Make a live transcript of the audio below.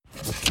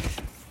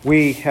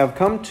We have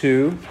come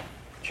to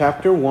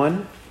chapter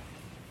 1,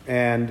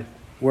 and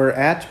we're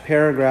at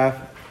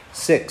paragraph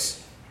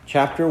 6.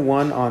 Chapter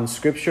 1 on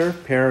Scripture,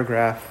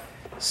 paragraph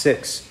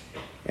 6.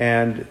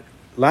 And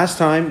last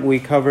time we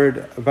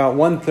covered about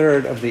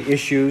 1/3 of the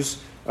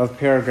issues of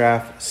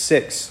paragraph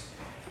 6.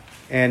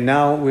 And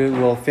now we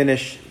will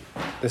finish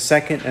the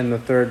second and the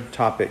third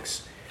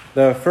topics.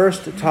 The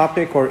first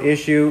topic or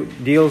issue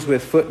deals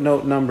with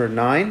footnote number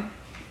 9.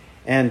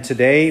 And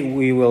today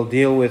we will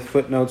deal with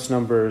footnotes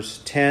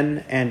numbers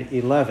 10 and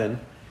 11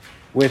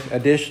 with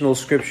additional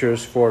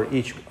scriptures for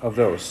each of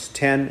those,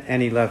 10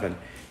 and 11.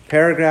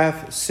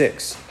 Paragraph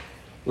 6.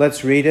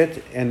 Let's read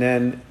it and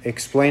then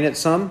explain it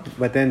some,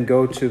 but then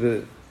go to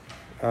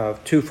the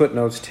two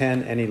footnotes,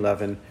 10 and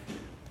 11,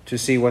 to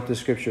see what the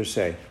scriptures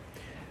say.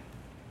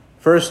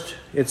 First,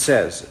 it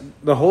says,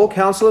 "The whole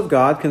counsel of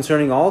God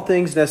concerning all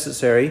things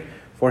necessary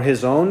for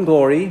his own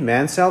glory,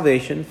 man's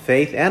salvation,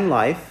 faith, and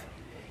life,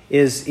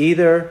 is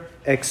either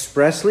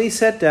expressly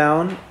set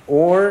down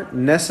or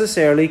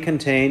necessarily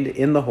contained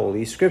in the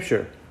Holy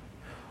Scripture,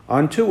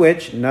 unto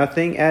which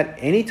nothing at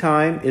any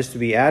time is to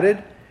be added,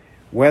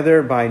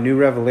 whether by new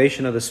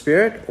revelation of the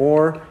Spirit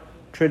or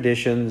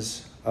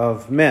traditions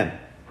of men."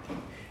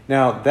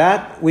 Now,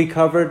 that we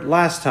covered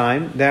last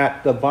time,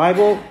 that the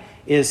Bible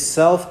is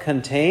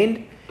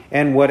self-contained,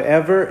 and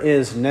whatever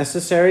is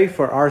necessary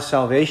for our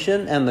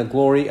salvation and the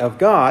glory of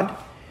God,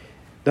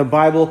 the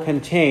Bible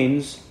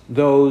contains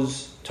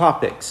those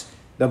topics.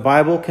 The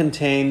Bible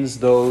contains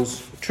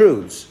those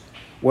truths.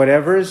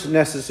 Whatever is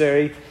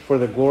necessary for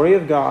the glory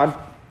of God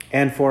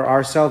and for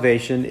our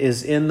salvation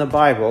is in the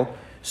Bible,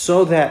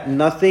 so that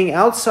nothing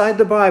outside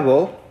the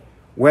Bible,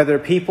 whether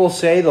people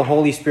say the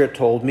Holy Spirit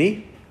told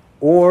me,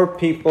 or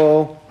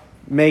people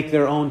make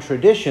their own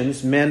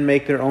traditions, men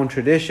make their own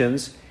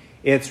traditions,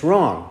 it's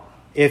wrong.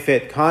 If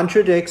it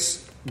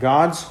contradicts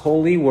God's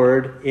holy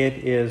word, it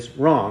is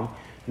wrong.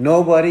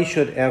 Nobody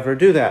should ever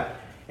do that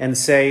and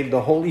say,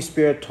 the Holy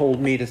Spirit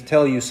told me to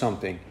tell you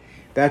something.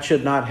 That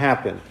should not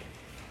happen.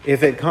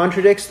 If it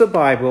contradicts the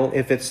Bible,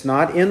 if it's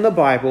not in the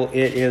Bible,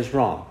 it is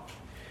wrong.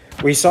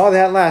 We saw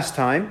that last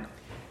time.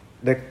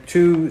 The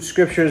two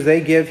scriptures they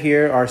give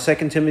here are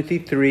 2 Timothy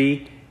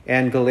 3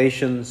 and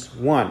Galatians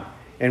 1.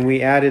 And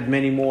we added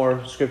many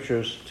more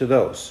scriptures to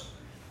those.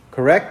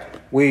 Correct?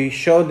 We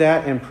showed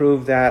that and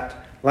proved that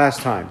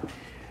last time.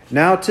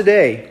 Now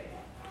today,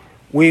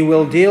 we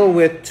will deal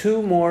with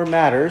two more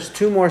matters,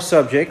 two more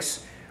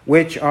subjects,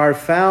 which are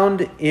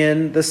found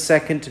in the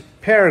second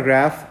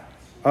paragraph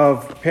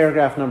of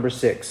paragraph number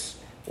 6,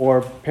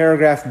 or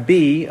paragraph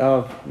B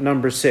of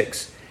number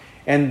 6.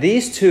 And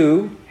these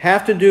two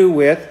have to do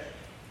with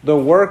the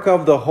work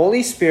of the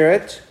Holy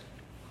Spirit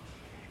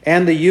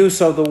and the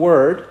use of the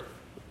Word.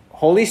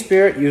 Holy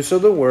Spirit, use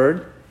of the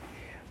Word.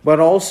 But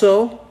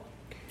also,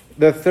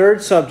 the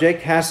third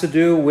subject has to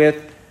do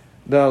with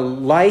the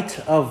light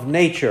of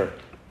nature.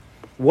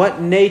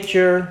 What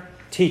nature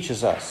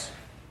teaches us.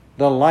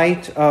 The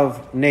light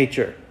of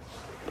nature.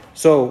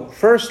 So,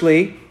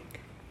 firstly,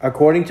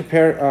 according to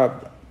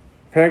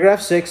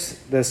paragraph 6,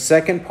 the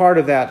second part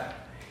of that,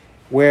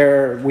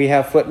 where we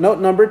have footnote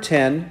number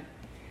 10,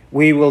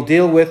 we will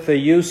deal with the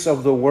use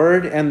of the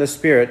Word and the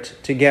Spirit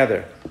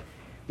together,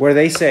 where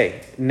they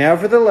say,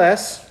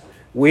 "Nevertheless,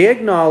 we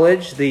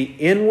acknowledge the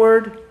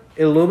inward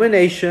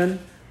illumination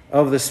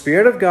of the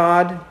Spirit of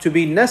God to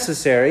be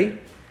necessary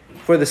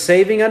for the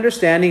saving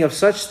understanding of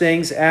such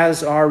things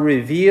as are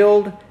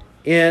revealed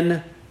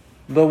in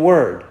the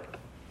Word."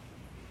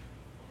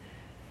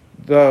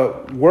 The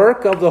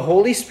work of the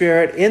Holy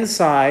Spirit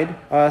inside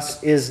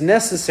us is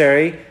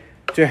necessary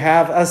to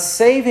have a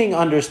saving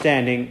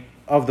understanding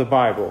of the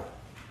Bible,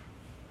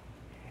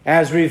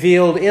 as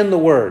revealed in the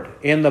Word,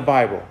 in the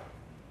Bible.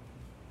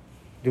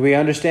 Do we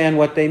understand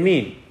what they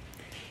mean?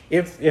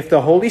 If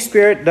the Holy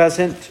Spirit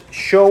doesn't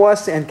show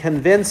us and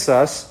convince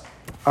us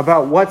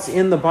about what's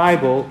in the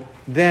Bible,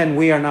 then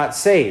we are not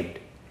saved.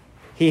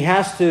 He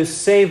has to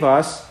save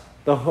us.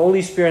 The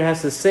Holy Spirit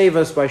has to save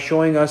us by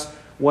showing us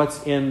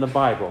what's in the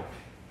Bible.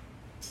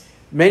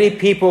 Many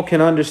people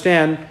can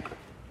understand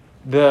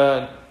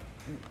the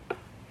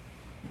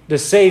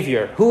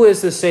Savior. Who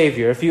is the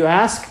Savior? If you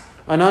ask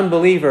an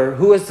unbeliever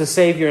who is the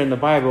Savior in the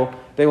Bible,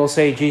 they will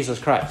say Jesus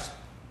Christ.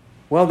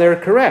 Well, they're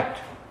correct,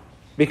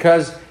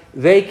 because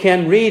they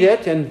can read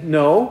it and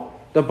know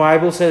the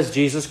Bible says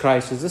Jesus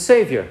Christ is the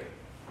Savior.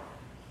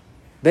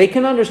 They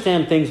can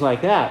understand things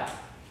like that,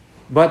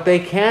 but they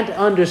can't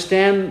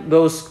understand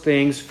those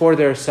things for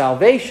their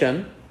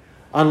salvation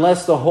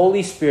unless the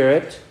Holy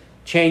Spirit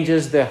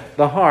changes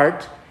the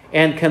heart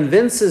and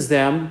convinces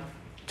them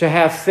to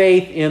have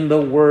faith in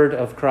the Word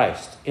of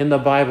Christ, in the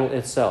Bible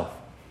itself.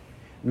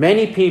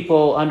 Many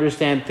people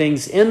understand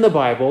things in the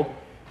Bible,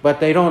 but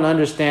they don't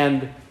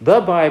understand the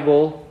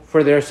Bible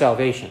for their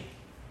salvation.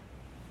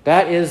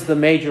 That is the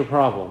major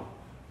problem.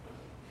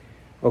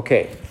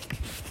 Okay,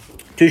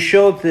 to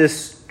show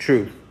this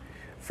truth,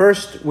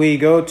 first we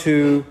go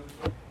to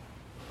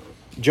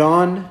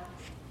John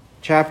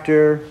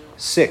chapter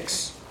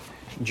 6.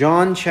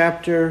 John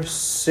chapter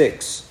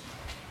 6.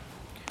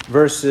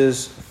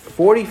 verses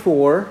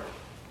 44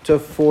 to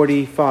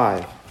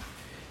 45.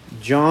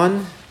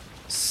 John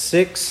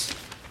 6,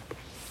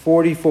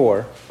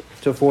 44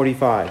 to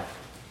 45.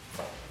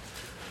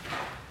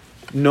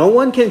 No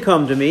one can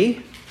come to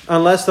me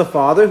unless the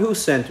Father who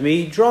sent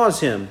me draws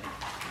him,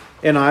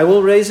 and I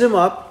will raise him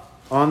up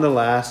on the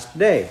last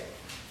day.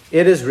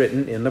 It is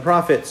written in the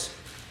prophets,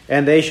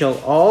 and they shall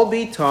all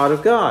be taught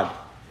of God.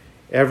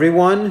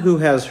 Everyone who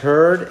has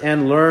heard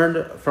and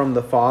learned from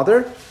the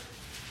Father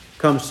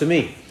comes to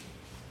me.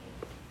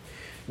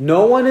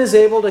 No one is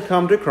able to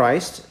come to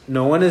Christ,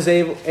 no one is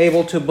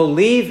able to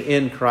believe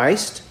in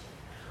Christ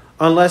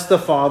unless the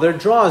Father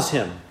draws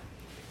him.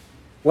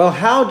 Well,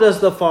 how does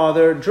the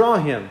Father draw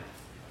him?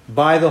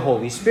 By the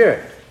Holy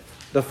Spirit.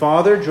 The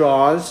Father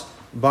draws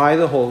by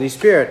the Holy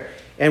Spirit.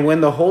 And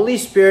when the Holy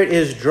Spirit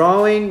is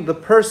drawing the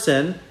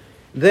person,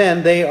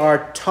 then they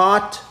are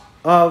taught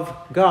of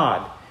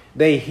God.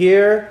 They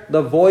hear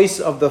the voice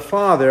of the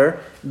Father.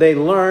 They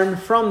learn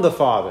from the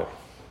Father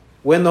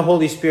when the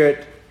Holy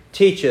Spirit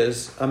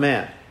teaches a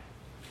man.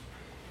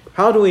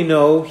 How do we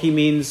know he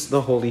means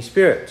the Holy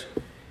Spirit?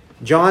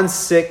 John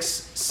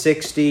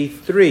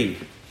 6:63.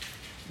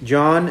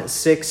 John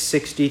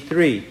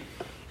 6:63.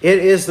 It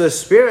is the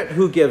Spirit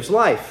who gives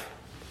life.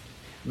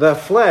 The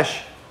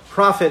flesh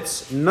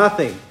profits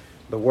nothing.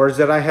 The words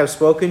that I have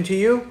spoken to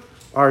you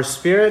are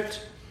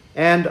spirit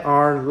and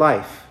are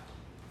life.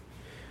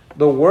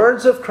 The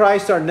words of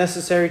Christ are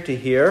necessary to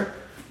hear,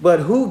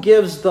 but who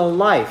gives the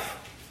life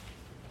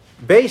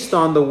based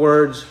on the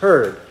words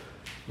heard?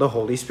 The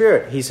Holy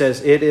Spirit. He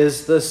says it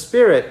is the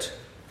Spirit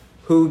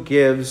who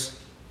gives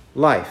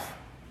life.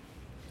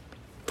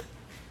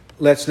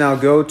 Let's now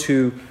go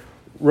to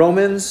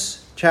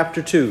Romans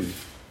chapter 2.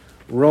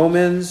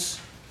 Romans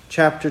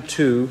chapter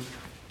 2,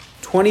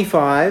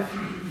 25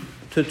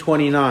 to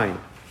 29.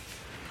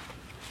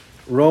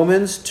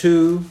 Romans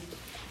 2,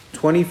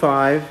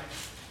 25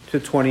 to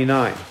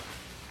 29.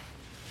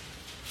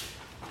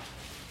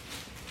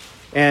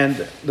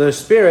 And the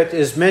Spirit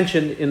is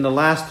mentioned in the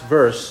last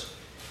verse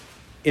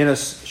in a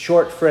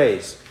short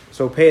phrase.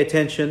 So pay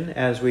attention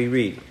as we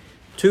read.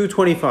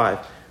 2:25.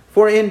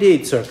 For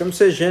indeed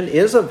circumcision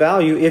is of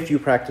value if you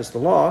practice the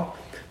law,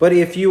 but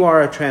if you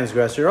are a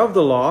transgressor of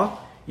the law,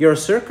 your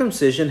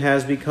circumcision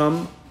has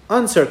become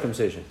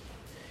uncircumcision.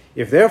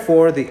 If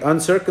therefore the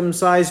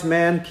uncircumcised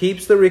man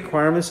keeps the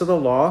requirements of the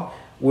law,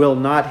 will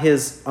not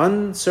his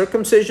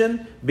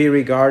uncircumcision be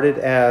regarded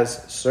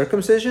as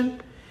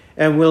circumcision?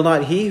 And will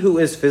not he who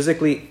is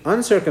physically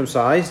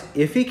uncircumcised,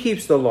 if he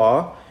keeps the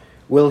law,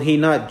 will he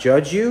not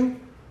judge you,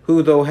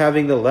 who though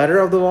having the letter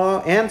of the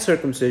law and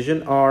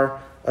circumcision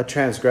are a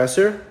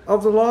transgressor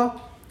of the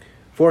law?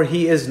 For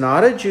he is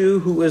not a Jew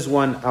who is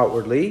one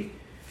outwardly,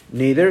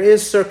 neither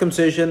is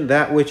circumcision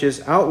that which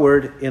is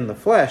outward in the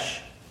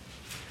flesh,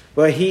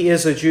 but he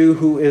is a Jew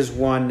who is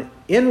one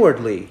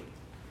inwardly,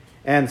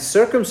 and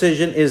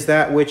circumcision is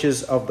that which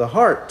is of the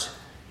heart,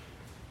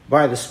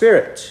 by the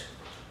Spirit,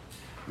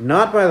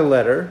 not by the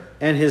letter,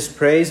 and his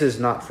praise is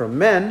not from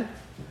men,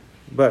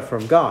 but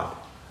from God.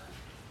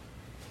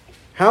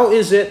 How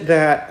is it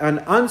that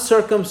an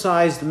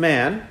uncircumcised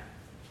man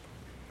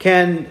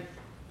can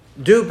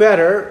do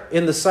better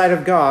in the sight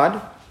of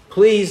God,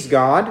 please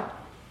God,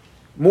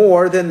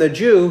 more than the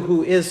Jew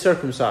who is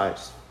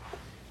circumcised?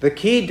 The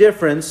key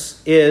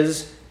difference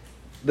is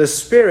the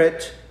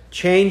Spirit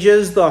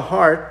changes the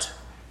heart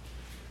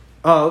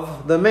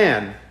of the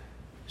man,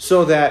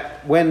 so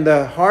that when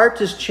the heart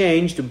is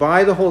changed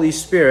by the Holy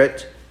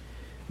Spirit,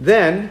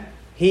 then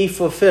he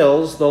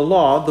fulfills the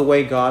law the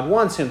way God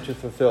wants him to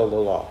fulfill the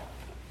law.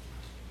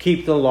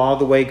 Keep the law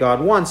the way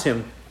God wants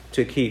him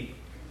to keep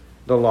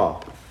the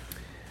law.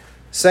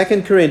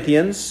 1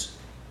 Corinthians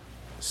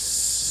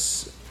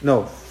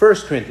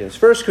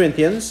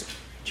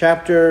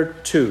chapter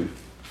 2.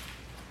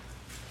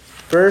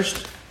 1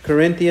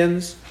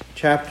 Corinthians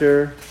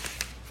chapter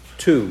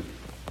 2,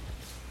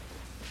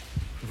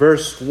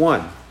 verse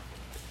 1.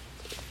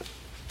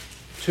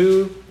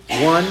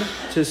 1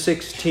 to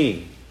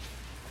 16.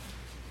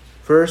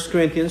 1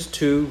 Corinthians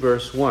 2,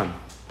 verse 1.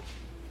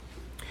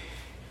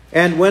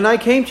 And when I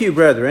came to you,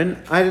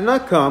 brethren, I did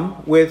not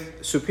come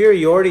with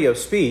superiority of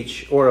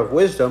speech or of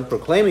wisdom,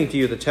 proclaiming to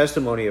you the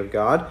testimony of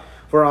God,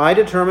 for I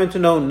determined to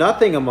know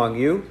nothing among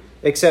you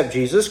except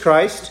Jesus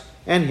Christ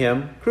and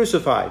him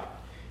crucified.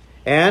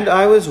 And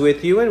I was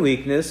with you in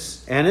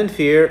weakness and in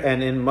fear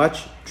and in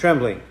much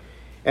trembling.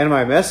 And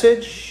my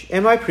message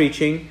and my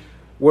preaching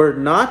were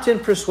not in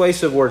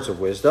persuasive words of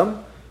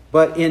wisdom,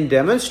 but in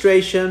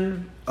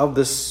demonstration of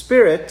the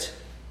Spirit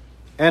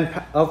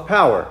and of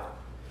power,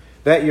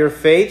 that your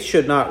faith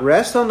should not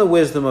rest on the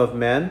wisdom of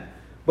men,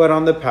 but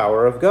on the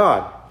power of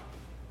God.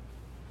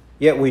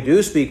 Yet we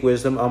do speak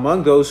wisdom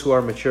among those who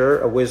are mature,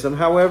 a wisdom,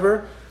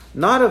 however,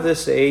 not of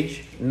this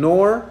age,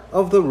 nor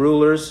of the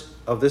rulers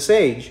of this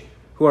age,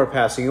 who are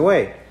passing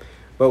away.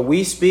 But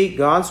we speak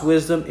God's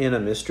wisdom in a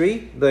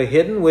mystery, the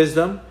hidden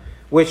wisdom,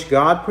 which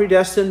God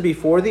predestined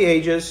before the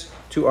ages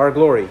to our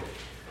glory.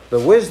 The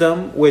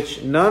wisdom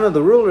which none of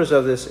the rulers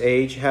of this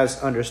age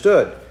has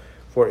understood.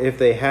 For if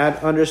they had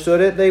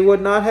understood it, they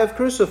would not have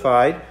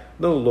crucified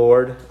the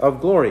Lord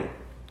of glory.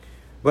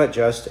 But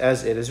just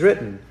as it is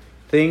written,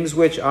 things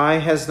which eye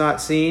has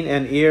not seen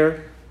and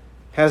ear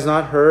has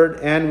not heard,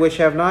 and which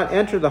have not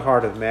entered the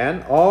heart of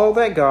man, all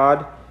that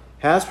God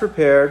has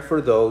prepared for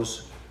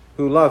those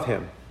who love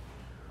him.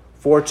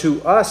 For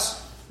to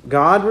us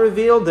God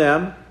revealed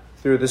them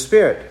through the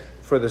Spirit.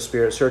 For the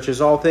Spirit searches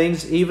all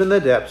things, even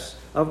the depths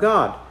of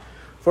God.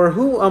 For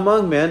who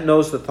among men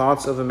knows the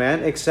thoughts of a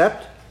man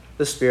except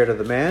the spirit of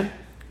the man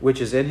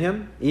which is in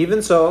him?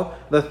 Even so,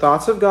 the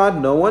thoughts of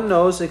God no one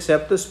knows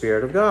except the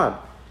Spirit of God.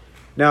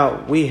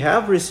 Now we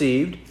have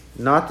received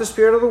not the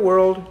spirit of the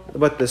world,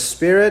 but the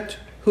Spirit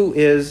who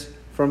is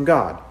from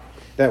God,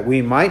 that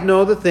we might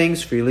know the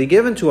things freely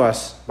given to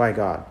us by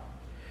God.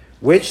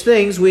 Which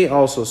things we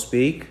also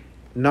speak,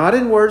 not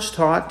in words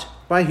taught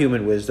by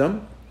human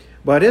wisdom,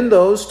 but in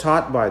those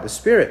taught by the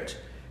Spirit,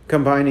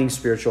 combining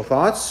spiritual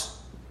thoughts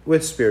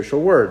with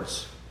spiritual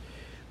words.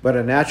 But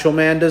a natural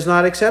man does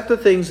not accept the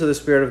things of the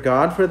Spirit of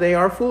God, for they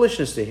are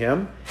foolishness to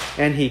him,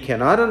 and he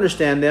cannot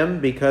understand them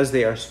because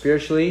they are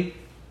spiritually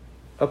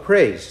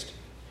appraised.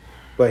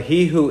 But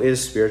he who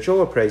is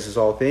spiritual appraises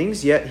all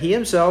things, yet he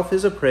himself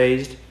is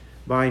appraised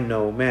by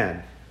no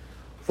man.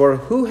 For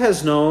who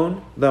has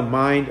known the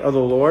mind of the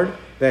Lord,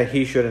 that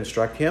he should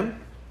instruct him?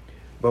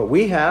 But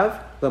we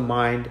have the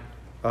mind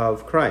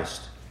of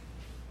Christ.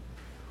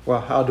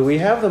 Well, how do we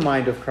have the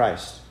mind of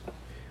Christ?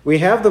 We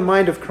have the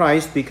mind of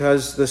Christ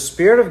because the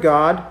Spirit of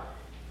God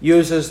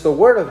uses the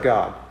Word of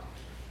God.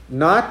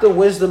 Not the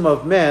wisdom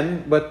of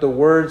men, but the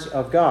words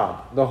of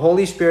God. The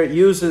Holy Spirit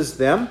uses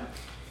them,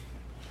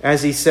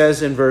 as he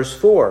says in verse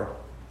 4,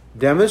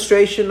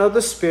 demonstration of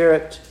the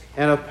Spirit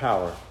and of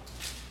power.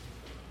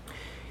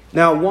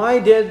 Now, why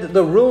did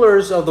the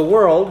rulers of the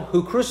world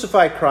who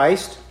crucified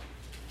Christ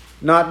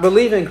not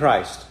believe in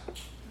Christ?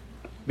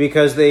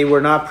 Because they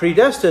were not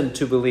predestined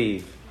to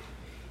believe.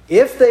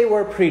 If they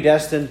were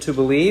predestined to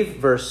believe,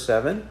 verse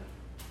 7,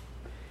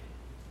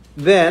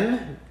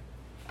 then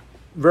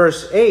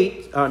verse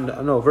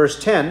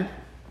 10,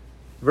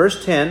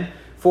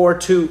 for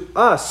to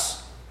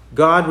us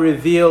God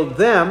revealed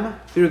them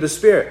through the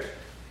Spirit.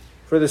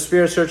 For the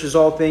Spirit searches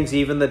all things,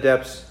 even the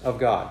depths of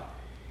God.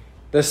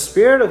 The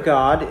Spirit of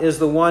God is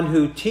the one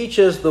who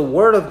teaches the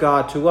Word of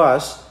God to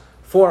us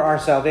for our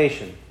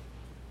salvation.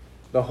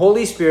 The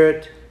Holy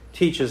Spirit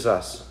teaches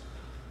us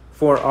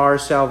for our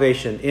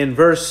salvation. In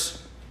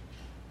verse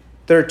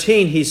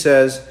 13, he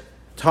says,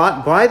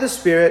 taught by the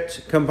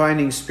Spirit,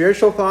 combining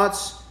spiritual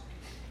thoughts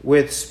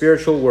with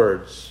spiritual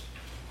words.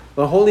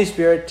 The Holy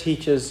Spirit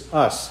teaches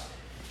us.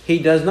 He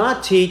does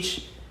not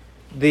teach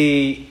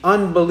the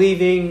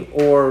unbelieving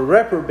or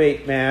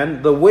reprobate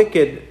man, the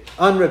wicked,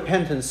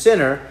 unrepentant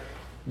sinner.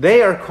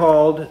 They are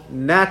called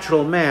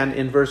natural man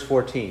in verse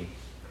 14.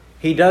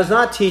 He does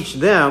not teach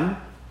them.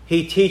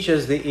 He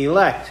teaches the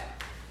elect,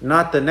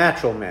 not the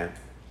natural man.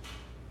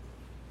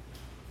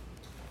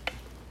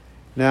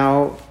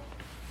 Now,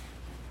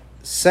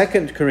 2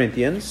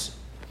 Corinthians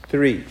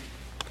 3.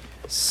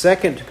 2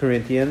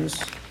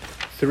 Corinthians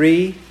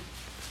 3,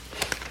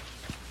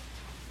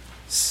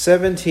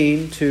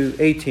 17 to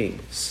 18.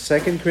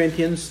 2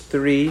 Corinthians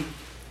 3,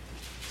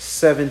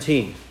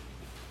 17.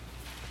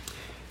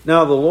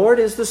 Now the Lord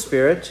is the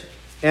Spirit,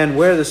 and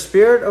where the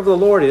Spirit of the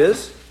Lord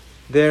is,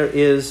 there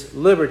is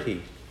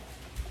liberty.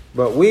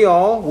 But we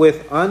all,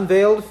 with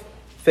unveiled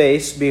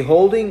face,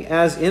 beholding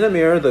as in a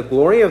mirror the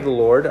glory of the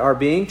Lord, are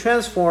being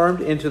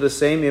transformed into the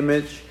same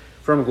image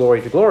from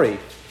glory to glory,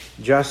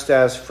 just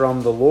as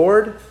from the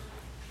Lord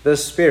the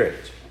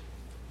Spirit.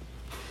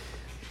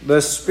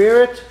 The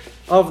Spirit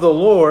of the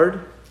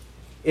Lord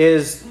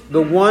is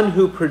the one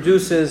who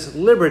produces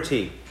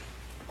liberty,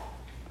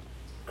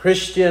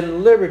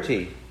 Christian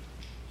liberty.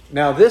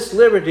 Now, this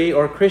liberty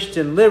or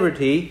Christian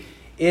liberty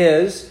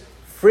is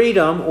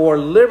freedom or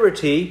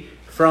liberty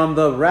from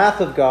the wrath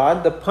of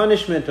God, the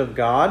punishment of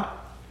God,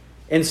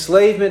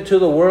 enslavement to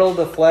the world,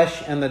 the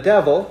flesh, and the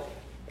devil,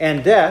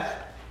 and death.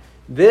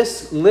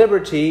 This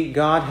liberty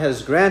God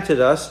has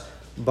granted us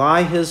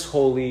by His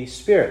Holy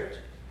Spirit,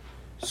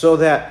 so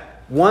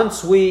that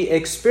once we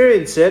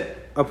experience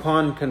it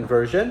upon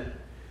conversion,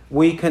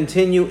 we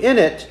continue in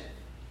it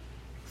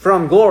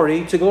from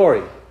glory to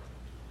glory,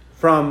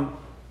 from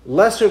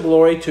lesser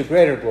glory to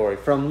greater glory,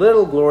 from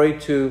little glory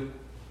to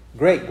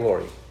great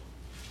glory.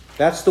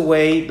 That's the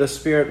way the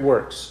Spirit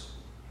works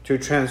to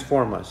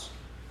transform us,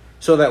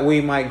 so that we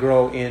might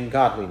grow in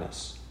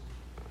godliness.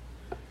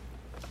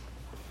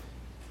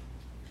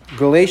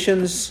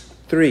 Galatians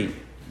 3.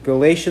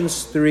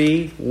 Galatians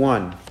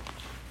 3:1.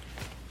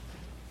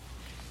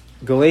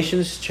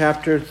 Galatians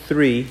chapter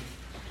 3,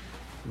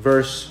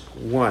 verse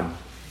 1.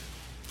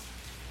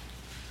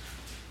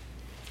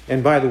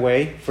 And by the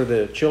way, for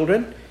the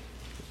children,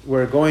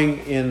 we're going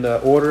in the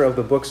order of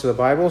the books of the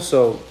Bible,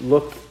 so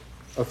look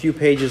a few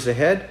pages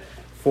ahead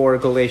for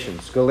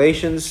Galatians.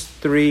 Galatians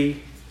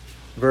 3,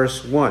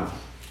 verse 1.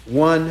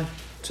 1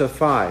 to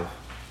 5.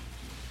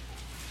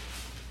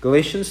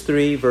 Galatians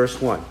 3,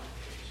 verse 1.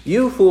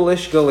 You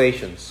foolish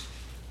Galatians,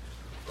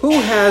 Who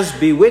has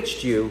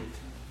bewitched you,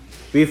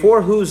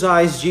 before whose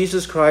eyes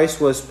Jesus Christ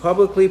was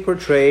publicly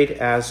portrayed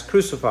as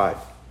crucified?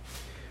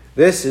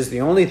 This is the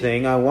only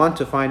thing I want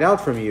to find out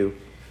from you.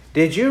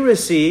 Did you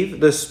receive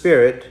the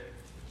Spirit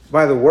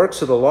by the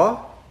works of the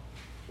law,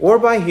 or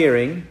by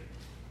hearing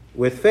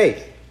with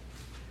faith?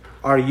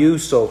 Are you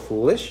so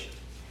foolish?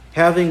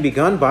 Having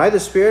begun by the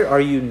Spirit, are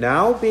you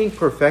now being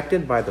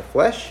perfected by the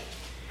flesh?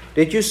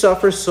 Did you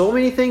suffer so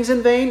many things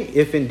in vain,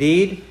 if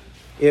indeed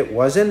it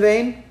was in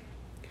vain?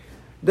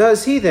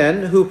 Does he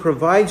then, who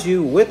provides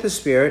you with the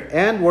Spirit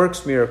and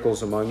works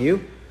miracles among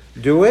you,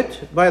 do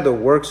it by the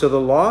works of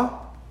the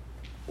law,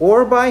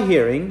 or by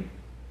hearing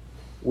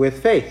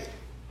with faith?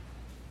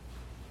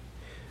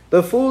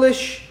 The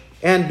foolish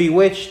and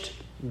bewitched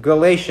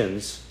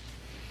Galatians,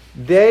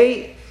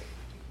 they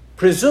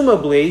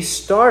presumably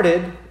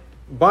started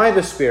by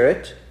the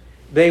Spirit.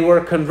 They were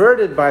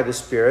converted by the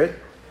Spirit,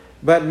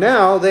 but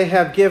now they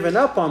have given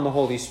up on the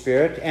Holy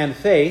Spirit and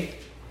faith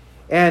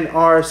and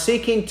are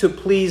seeking to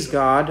please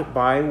God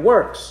by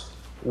works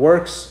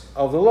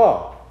of the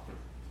law.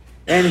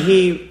 And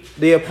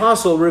the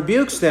apostle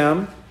rebukes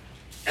them,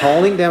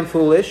 calling them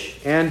foolish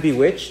and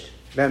bewitched.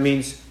 That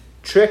means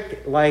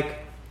tricked,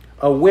 like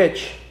a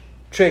witch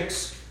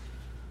tricks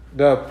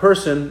the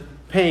person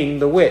paying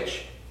the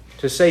witch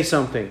to say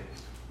something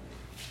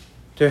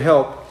to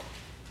help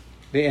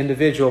the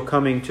individual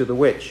coming to the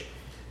witch.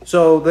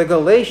 So the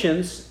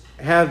Galatians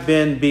have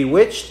been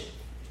bewitched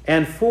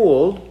and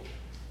fooled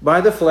by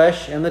the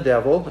flesh and the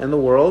devil and the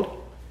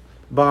world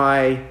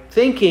by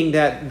thinking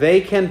that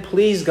they can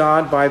please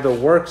God by the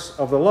works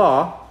of the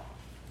law,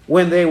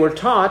 when they were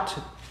taught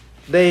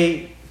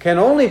they can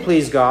only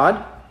please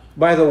God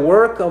by the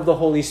work of the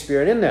Holy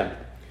Spirit in them,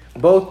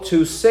 both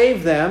to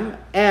save them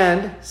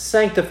and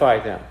sanctify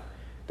them.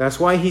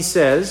 That's why he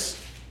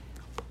says,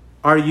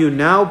 are you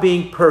now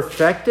being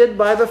perfected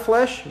by the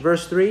flesh?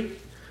 Verse 3.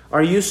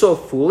 Are you so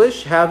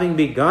foolish? Having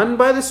begun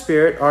by the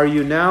Spirit, are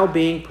you now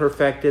being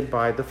perfected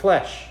by the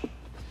flesh?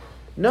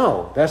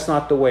 No, that's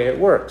not the way it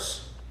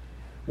works.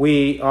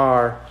 We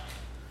are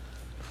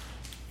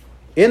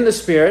in the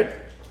Spirit,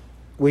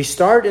 we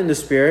start in the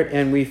Spirit,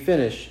 and we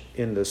finish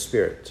in the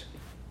Spirit.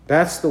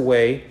 That's the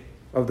way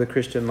of the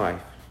Christian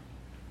life.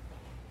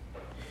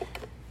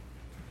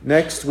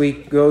 Next, we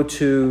go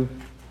to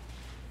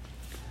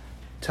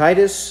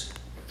Titus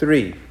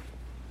 3.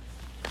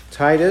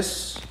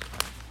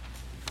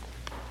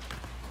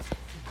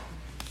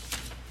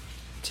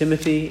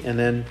 Timothy, and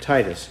then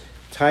Titus.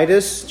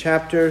 Titus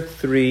chapter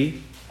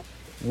 3,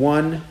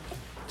 1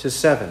 to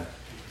 7.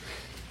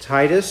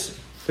 Titus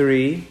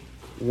 3,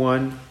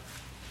 1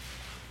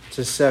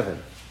 to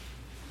 7.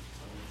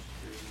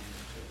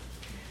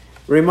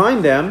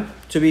 Remind them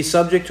to be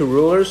subject to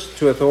rulers,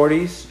 to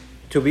authorities,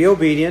 to be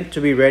obedient,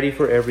 to be ready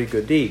for every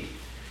good deed,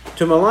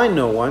 to malign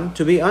no one,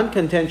 to be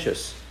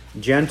uncontentious,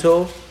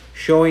 gentle,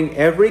 showing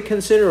every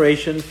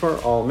consideration for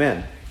all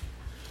men.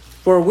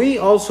 For we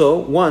also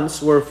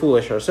once were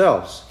foolish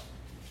ourselves,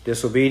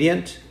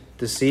 disobedient,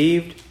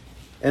 deceived,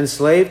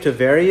 enslaved to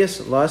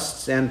various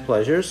lusts and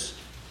pleasures,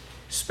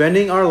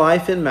 spending our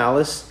life in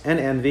malice and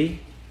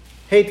envy,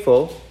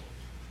 hateful,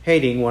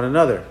 hating one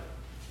another.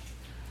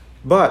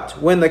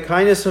 But when the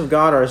kindness of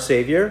God our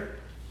Savior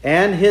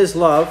and his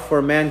love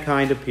for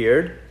mankind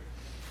appeared,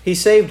 he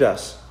saved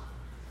us,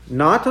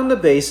 not on the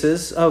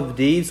basis of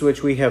deeds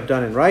which we have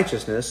done in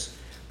righteousness,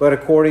 but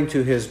according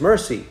to his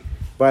mercy,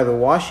 by the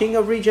washing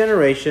of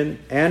regeneration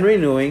and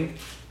renewing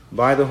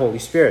by the Holy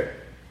Spirit,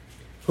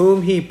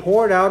 whom he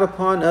poured out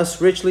upon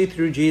us richly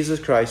through Jesus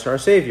Christ our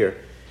Savior,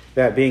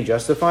 that being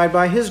justified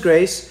by his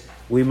grace,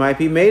 we might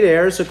be made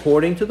heirs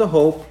according to the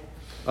hope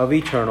of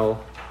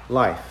eternal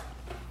life.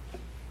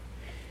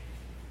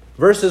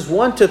 Verses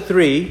 1 to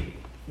 3,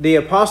 the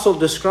apostle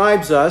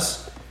describes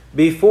us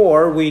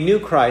before we knew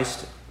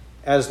Christ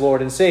as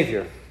Lord and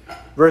Savior.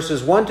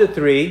 Verses 1 to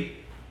 3,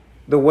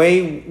 the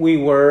way we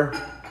were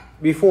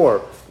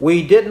before.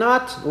 We did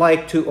not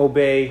like to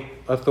obey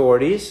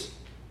authorities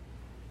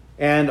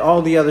and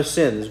all the other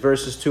sins,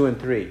 verses 2 and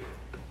 3.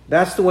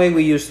 That's the way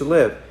we used to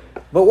live.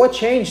 But what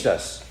changed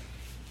us?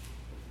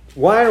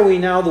 Why are we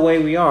now the way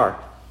we are?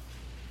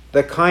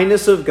 The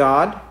kindness of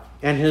God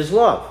and his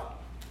love.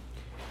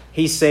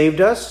 He saved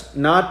us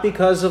not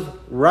because of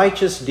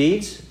righteous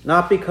deeds,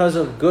 not because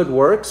of good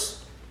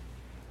works,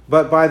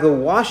 but by the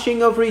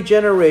washing of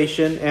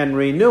regeneration and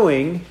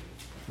renewing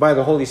by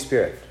the Holy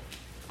Spirit.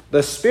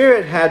 The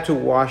Spirit had to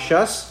wash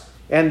us,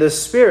 and the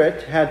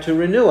Spirit had to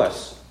renew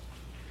us.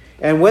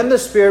 And when the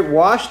Spirit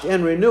washed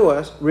and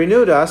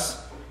renewed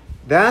us,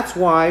 that's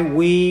why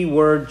we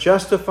were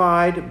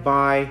justified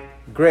by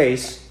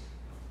grace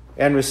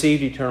and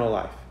received eternal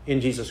life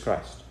in Jesus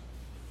Christ.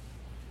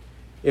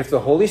 If the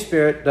Holy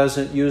Spirit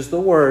doesn't use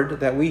the word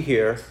that we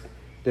hear,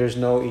 there's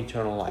no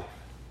eternal life.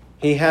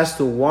 He has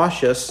to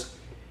wash us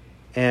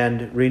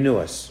and renew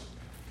us.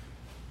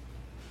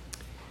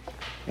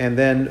 And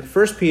then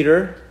 1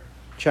 Peter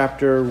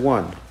chapter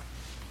 1.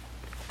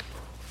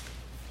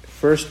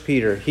 1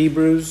 Peter,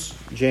 Hebrews,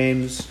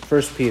 James,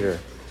 1 Peter.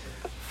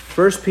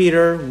 1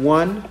 Peter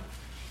 1,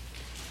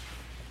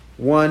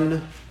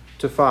 1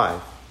 to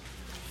 5.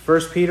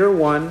 1 Peter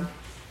 1,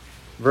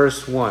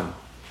 verse 1.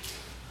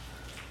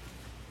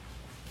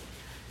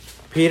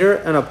 Peter,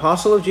 an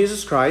apostle of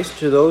Jesus Christ,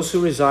 to those who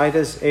reside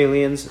as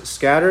aliens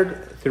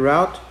scattered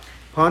throughout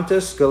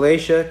Pontus,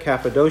 Galatia,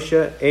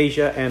 Cappadocia,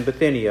 Asia, and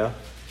Bithynia,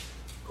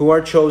 who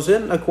are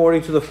chosen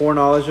according to the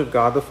foreknowledge of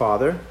God the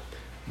Father,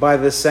 by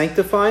the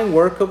sanctifying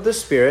work of the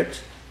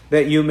Spirit,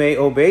 that you may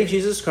obey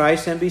Jesus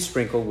Christ and be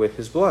sprinkled with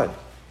his blood.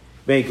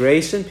 May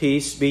grace and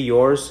peace be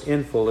yours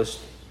in fullest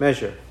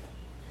measure.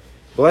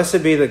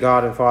 Blessed be the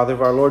God and Father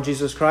of our Lord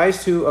Jesus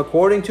Christ, who,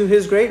 according to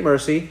his great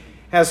mercy,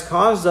 has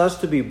caused us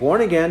to be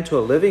born again to a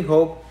living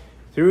hope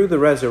through the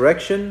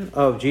resurrection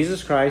of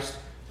Jesus Christ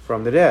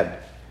from the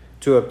dead,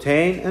 to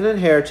obtain an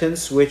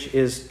inheritance which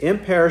is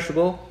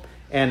imperishable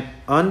and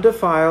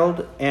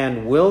undefiled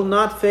and will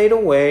not fade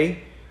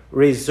away,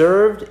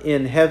 reserved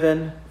in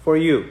heaven for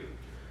you,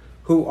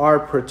 who are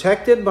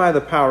protected by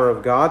the power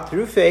of God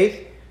through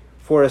faith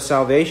for a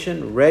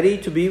salvation ready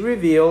to be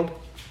revealed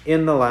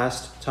in the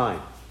last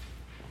time.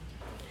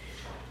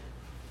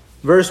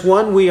 Verse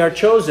 1, we are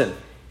chosen.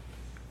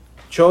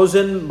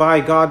 Chosen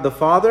by God the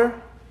Father,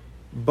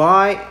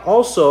 by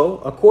also,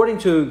 according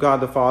to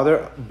God the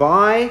Father,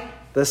 by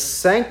the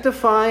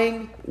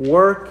sanctifying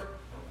work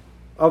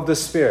of the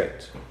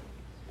Spirit.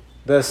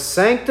 The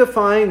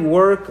sanctifying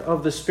work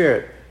of the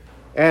Spirit.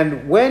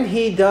 And when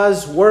he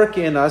does work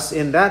in us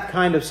in that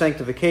kind of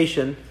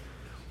sanctification,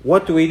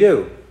 what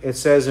do? It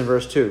says in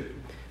verse 2,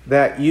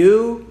 that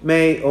you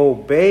may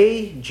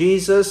obey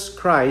Jesus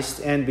Christ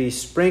and be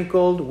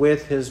sprinkled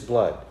with his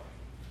blood.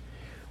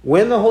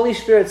 When the Holy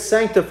Spirit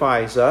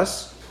sanctifies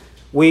us,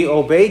 we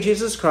obey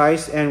Jesus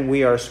Christ and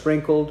we are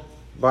sprinkled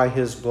by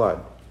his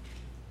blood.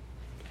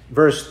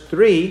 Verse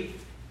 3,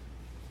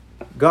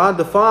 God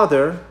the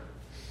Father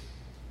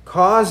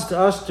caused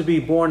us to be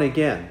born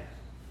again.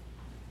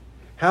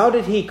 How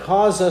did he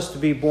cause us to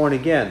be born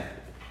again?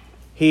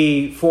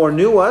 He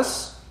foreknew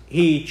us,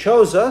 he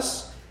chose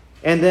us,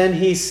 and then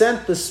he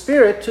sent the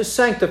Spirit to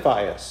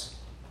sanctify us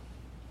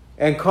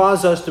and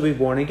cause us to be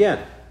born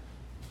again.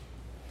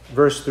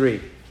 Verse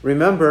 3.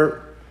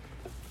 Remember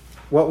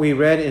what we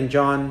read in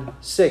John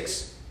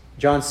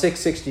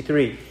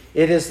 6:63.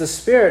 It is the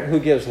Spirit who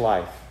gives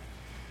life.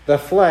 The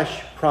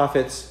flesh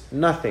profits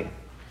nothing.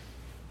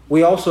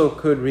 We also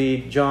could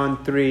read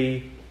John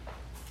 3,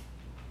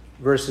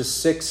 verses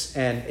 6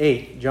 and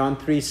 8. John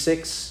 3,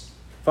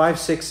 5,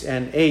 6,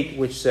 and 8,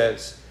 which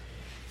says,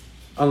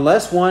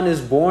 unless one is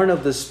born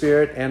of the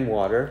Spirit and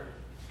water,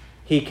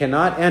 he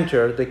cannot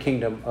enter the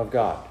kingdom of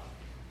God.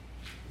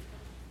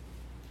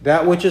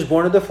 That which is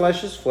born of the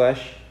flesh is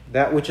flesh.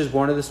 That which is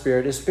born of the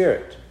Spirit is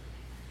spirit.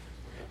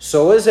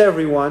 So is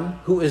everyone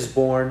who is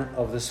born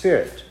of the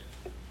Spirit.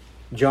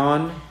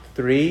 John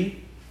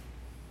 3,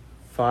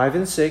 5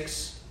 and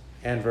 6,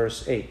 and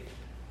verse 8.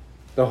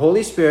 The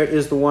Holy Spirit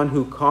is the one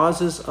who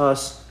causes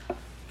us,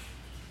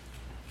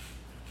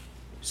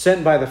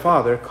 sent by the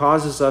Father,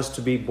 causes us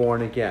to be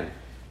born again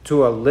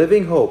to a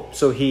living hope.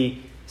 So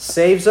he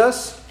saves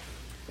us,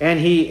 and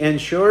he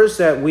ensures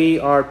that we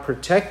are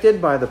protected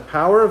by the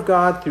power of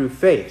God through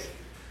faith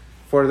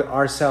for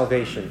our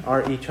salvation,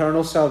 our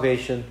eternal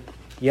salvation,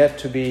 yet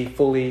to be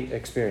fully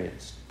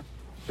experienced.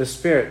 The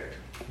Spirit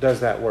does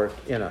that work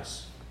in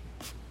us.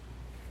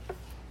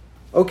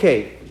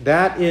 Okay,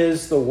 that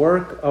is the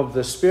work of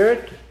the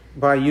Spirit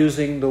by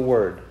using the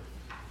Word.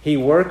 He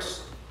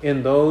works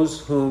in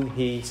those whom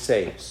he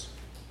saves.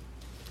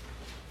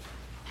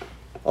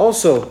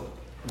 Also,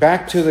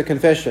 back to the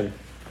confession.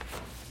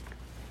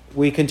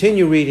 We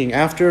continue reading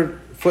after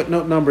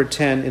footnote number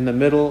 10 in the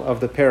middle of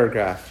the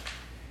paragraph.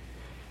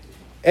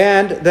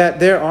 And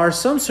that there are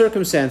some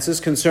circumstances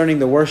concerning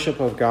the worship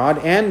of God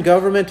and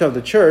government of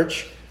the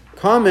church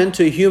common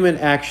to human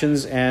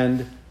actions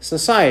and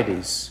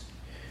societies,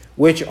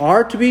 which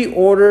are to be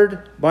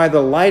ordered by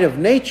the light of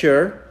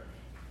nature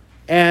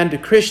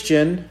and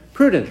Christian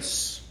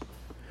prudence,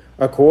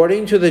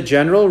 according to the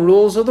general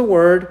rules of the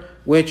word,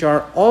 which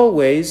are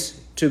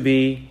always to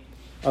be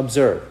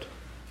observed.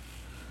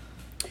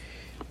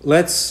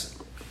 Let's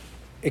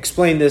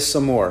explain this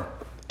some more.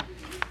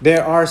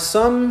 There are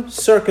some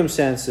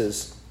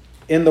circumstances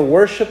in the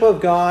worship of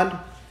God,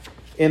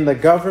 in the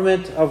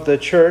government of the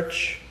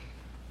church,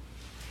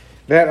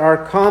 that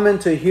are common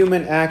to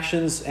human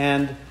actions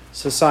and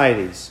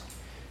societies.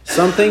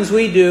 Some things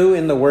we do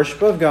in the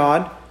worship of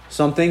God,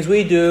 some things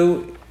we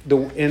do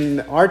in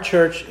our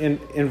church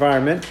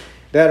environment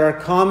that are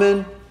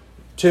common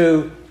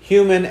to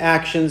human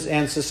actions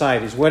and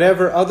societies.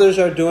 Whatever others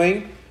are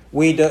doing,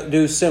 we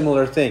do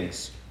similar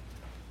things.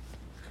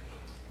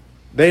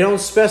 They don't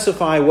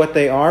specify what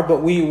they are,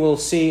 but we will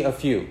see a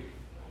few.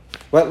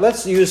 But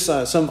let's use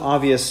some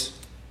obvious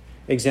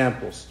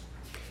examples.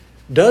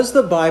 Does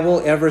the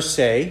Bible ever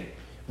say,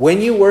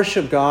 when you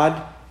worship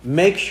God,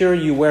 make sure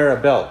you wear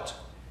a belt?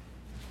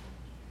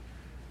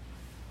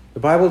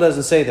 The Bible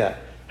doesn't say that.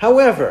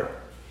 However,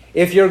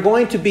 if you're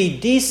going to be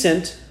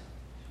decent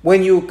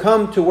when you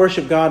come to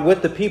worship God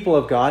with the people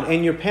of God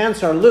and your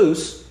pants are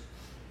loose,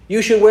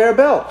 you should wear a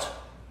belt.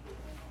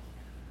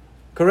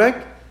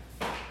 Correct?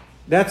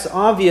 That's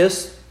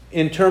obvious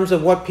in terms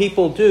of what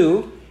people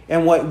do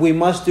and what we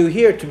must do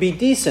here to be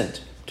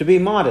decent, to be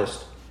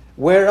modest.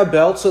 Wear a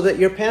belt so that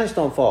your pants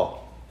don't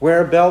fall.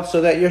 Wear a belt so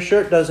that your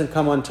shirt doesn't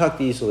come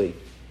untucked easily.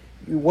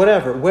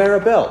 Whatever, wear a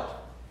belt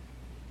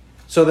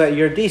so that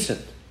you're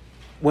decent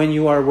when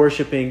you are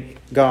worshiping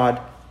God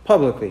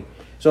publicly.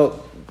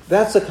 So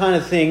that's the kind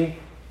of thing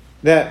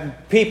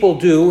that people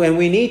do and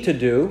we need to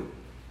do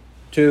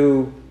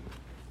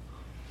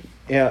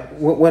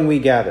when we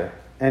gather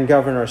and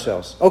govern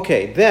ourselves.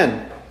 Okay,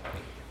 then,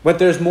 but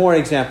there's more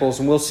examples,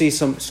 and we'll see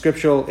some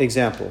scriptural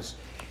examples.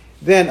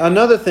 Then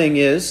another thing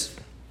is,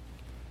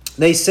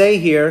 they say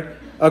here,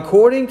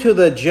 according to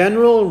the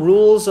general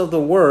rules of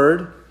the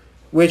word,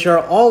 which are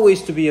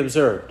always to be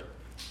observed.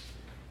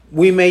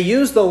 We may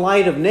use the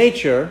light of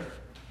nature,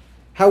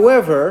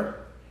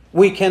 however,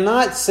 we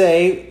cannot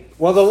say,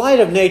 well, the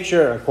light of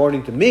nature,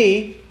 according to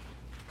me,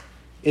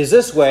 is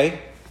this way,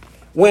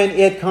 when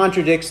it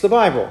contradicts the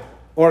Bible,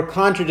 or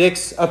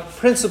contradicts a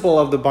principle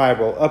of the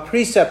Bible, a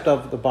precept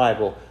of the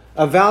Bible,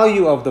 a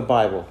value of the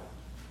Bible.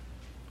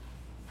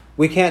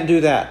 We can't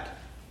do that.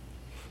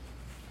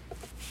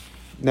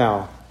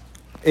 Now,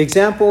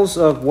 examples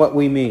of what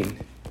we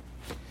mean.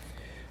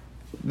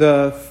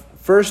 The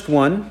first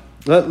one,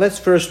 let's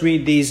first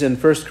read these in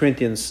 1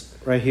 Corinthians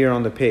right here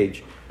on the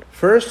page.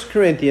 1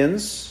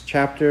 Corinthians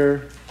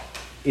chapter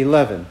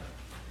 11.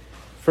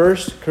 1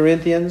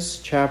 Corinthians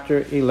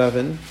chapter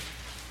 11.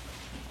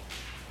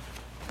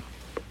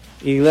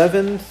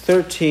 11,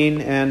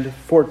 13, and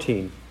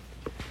 14.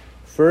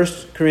 1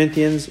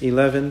 Corinthians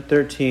 11,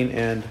 13,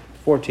 and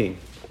 14.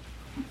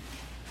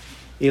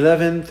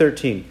 11,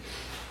 13.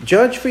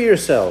 Judge for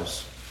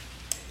yourselves.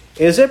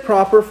 Is it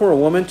proper for a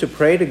woman to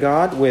pray to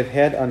God with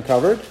head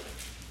uncovered?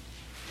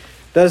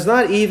 Does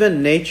not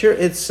even nature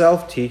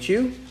itself teach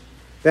you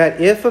that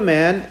if a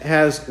man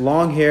has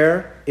long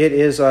hair, it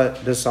is a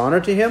dishonor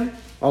to him?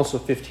 Also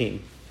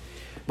 15.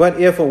 But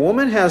if a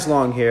woman has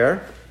long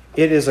hair,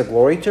 it is a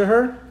glory to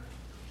her,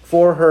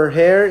 for her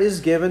hair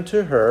is given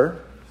to her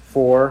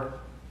for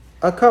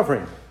a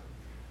covering.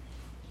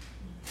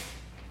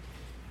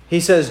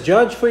 He says,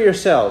 judge for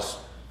yourselves.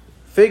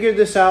 Figure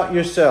this out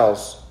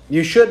yourselves.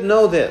 You should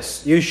know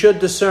this. You should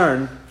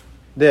discern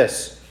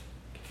this.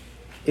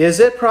 Is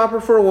it proper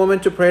for a woman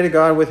to pray to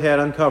God with head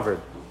uncovered?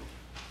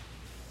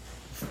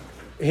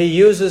 He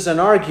uses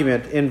an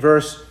argument in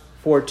verse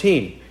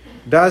 14.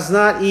 Does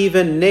not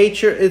even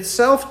nature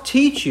itself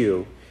teach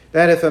you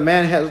that if a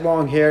man has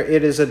long hair,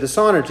 it is a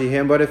dishonor to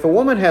him, but if a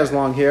woman has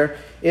long hair,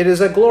 it is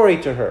a glory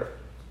to her?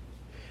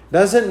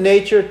 Doesn't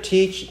nature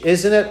teach,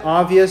 isn't it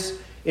obvious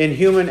in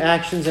human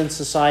actions and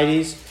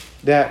societies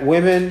that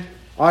women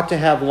ought to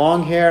have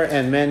long hair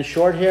and men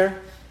short hair?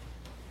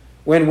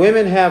 When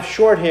women have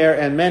short hair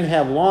and men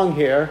have long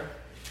hair,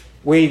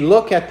 we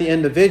look at the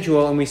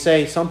individual and we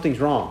say something's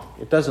wrong.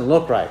 It doesn't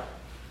look right.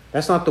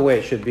 That's not the way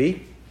it should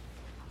be.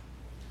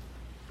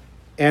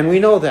 And we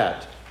know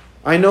that.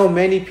 I know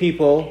many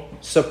people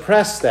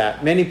suppress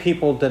that. Many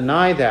people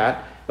deny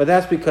that, but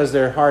that's because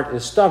their heart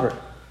is stubborn.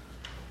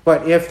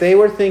 But if they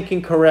were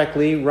thinking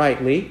correctly,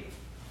 rightly,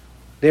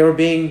 they were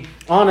being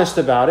honest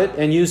about it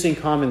and using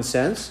common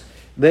sense,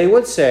 they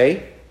would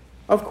say,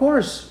 of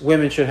course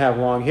women should have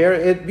long hair.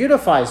 It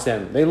beautifies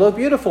them. They look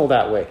beautiful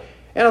that way.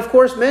 And of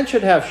course men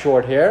should have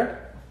short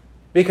hair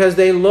because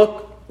they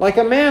look like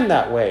a man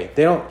that way.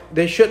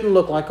 They shouldn't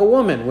look like a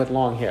woman with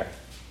long hair.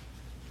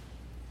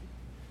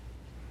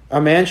 A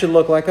man should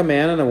look like a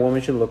man and a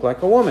woman should look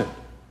like a woman.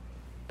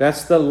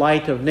 That's the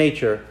light of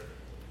nature.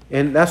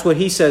 And that's what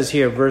he says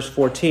here, verse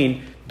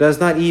 14. Does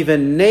not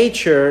even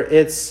nature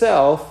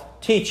itself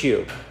teach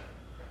you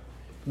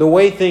the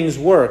way things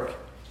work?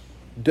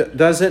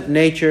 Doesn't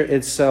nature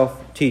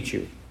itself teach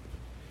you?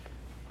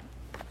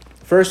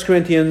 1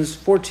 Corinthians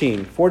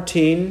 14,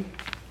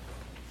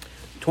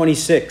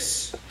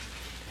 26.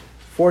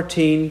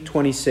 14,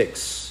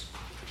 26.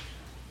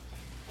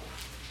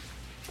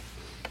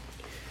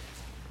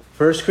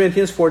 1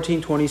 Corinthians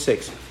 14,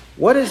 26.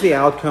 What is the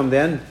outcome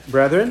then,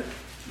 brethren?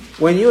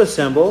 When you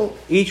assemble,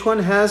 each one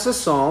has a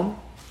psalm,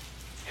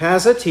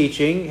 has a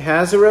teaching,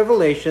 has a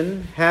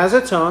revelation, has a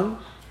tongue,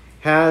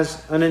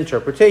 has an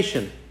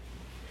interpretation.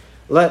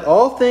 Let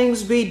all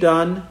things be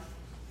done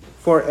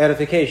for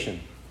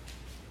edification.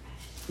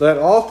 Let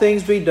all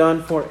things be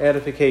done for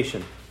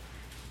edification.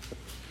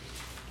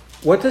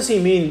 What does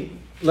he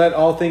mean, let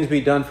all things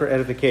be done for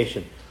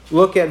edification?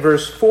 Look at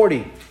verse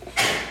 40.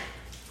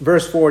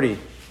 Verse 40.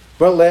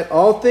 But let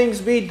all things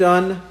be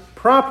done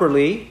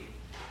properly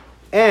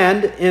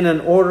and in an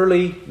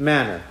orderly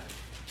manner.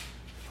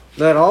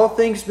 Let all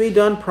things be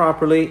done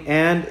properly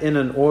and in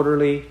an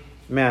orderly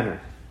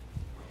manner.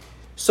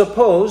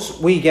 Suppose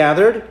we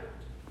gathered,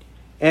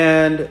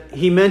 and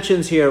he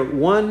mentions here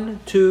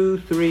 1, 2,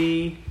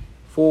 3,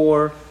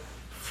 4,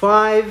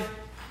 5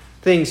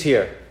 things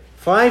here.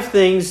 5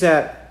 things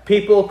that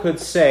people could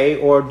say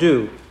or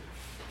do.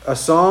 A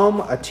psalm,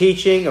 a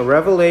teaching, a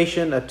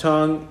revelation, a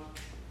tongue,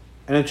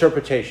 an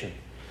interpretation.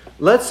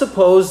 Let's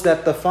suppose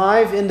that the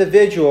 5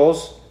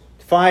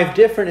 5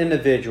 different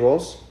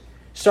individuals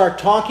start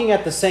talking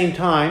at the same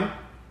time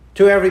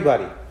to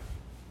everybody.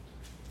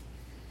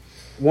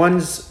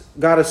 One's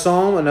got a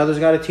psalm, another's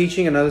got a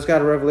teaching, another's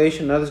got a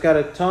revelation, another's got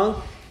a tongue,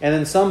 and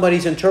then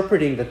somebody's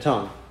interpreting the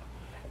tongue.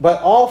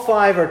 But all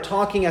 5 are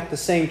talking at the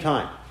same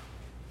time.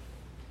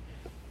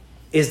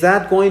 Is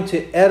that going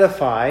to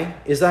edify?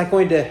 Is that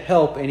going to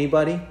help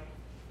anybody?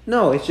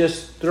 No, it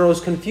just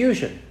throws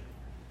confusion.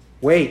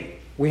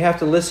 Wait, we have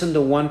to listen to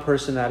one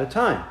person at a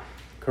time.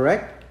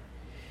 Correct?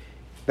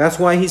 That's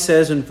why he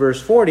says in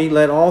verse 40,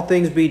 let all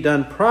things be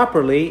done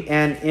properly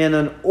and in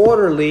an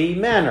orderly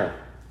manner.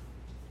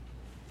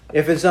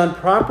 If it's done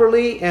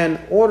properly and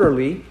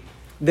orderly,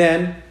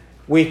 then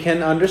we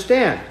can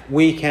understand.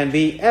 We can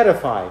be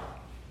edified.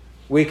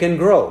 We can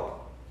grow.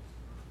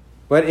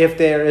 But if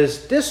there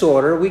is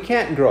disorder, we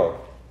can't grow.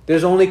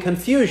 There's only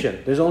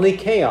confusion. There's only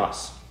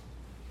chaos.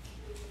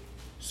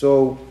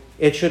 So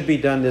it should be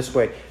done this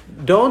way.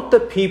 Don't the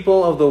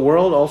people of the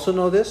world also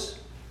know this?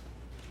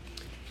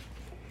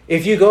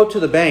 If you go to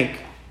the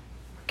bank,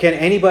 can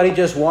anybody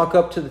just walk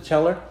up to the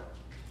teller?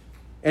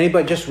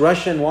 Anybody just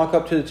rush and walk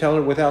up to the teller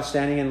without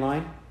standing in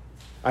line?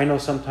 I know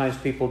sometimes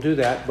people do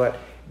that, but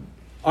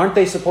aren't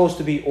they supposed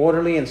to be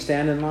orderly and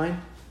stand in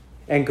line?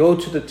 And go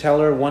to the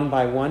teller one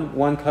by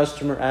one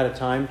customer at a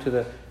time to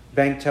the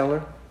bank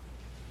teller?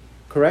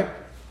 Correct?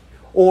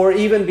 Or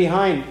even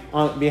behind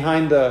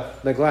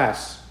the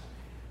glass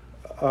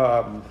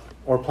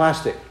or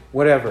plastic,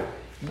 whatever.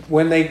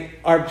 When they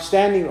are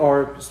standing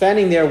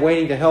there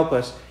waiting to help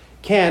us,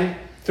 can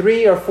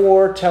 3 or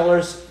 4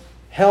 tellers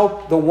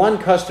help the one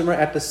customer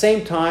at the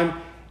same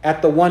time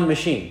at the one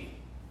machine?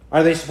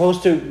 Are they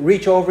supposed to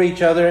reach over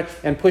each other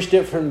and push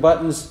different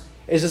buttons?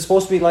 Is it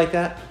supposed to be like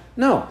that?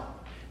 No.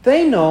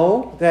 They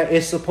know that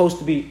it's supposed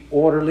to be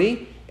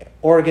orderly,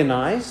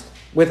 organized,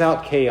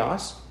 without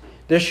chaos.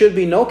 There should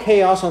be no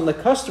chaos on the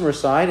customer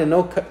side and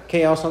no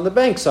chaos on the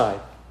bank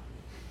side.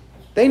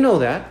 They know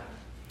that.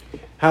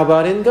 How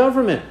about in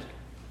government?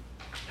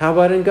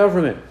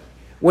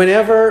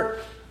 Whenever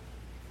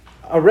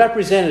a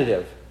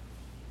representative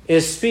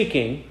is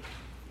speaking,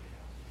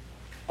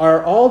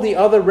 are all the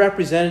other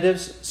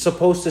representatives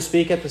supposed to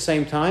speak at the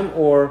same time?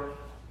 Or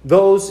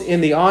those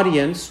in the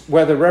audience,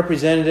 whether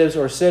representatives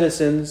or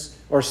citizens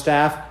or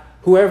staff,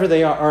 whoever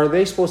they are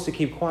they supposed to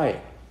keep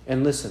quiet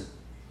and listen?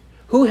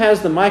 Who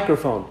has the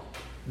microphone?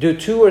 Do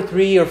 2 or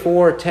 3 or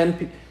 4 or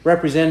 10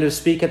 representatives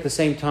speak at the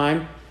same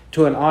time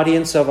to an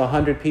audience of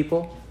 100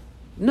 people?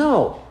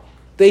 No.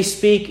 They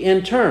speak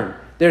in turn.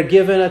 They're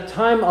given a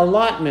time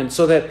allotment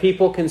so that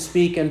people can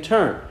speak in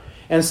turn.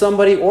 And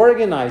somebody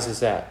organizes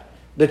that.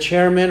 The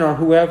chairman or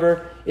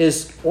whoever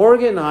is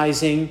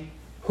organizing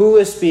who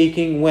is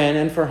speaking, when,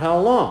 and for how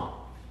long,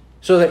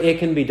 so that it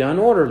can be done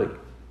orderly.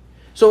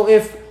 So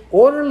if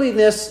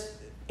orderliness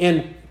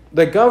in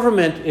the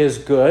government is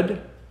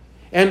good,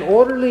 and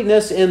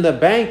orderliness in the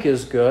bank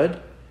is good,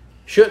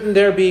 shouldn't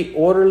there be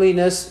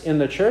orderliness in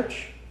the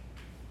church?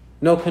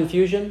 No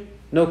confusion,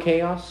 no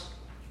chaos?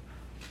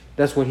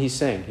 That's what he's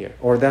saying here,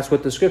 or that's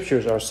what the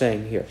scriptures are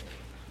saying here.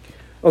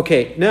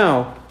 Okay,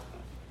 now,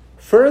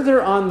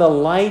 further on the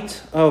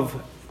light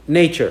of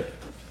nature.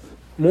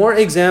 More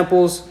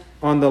examples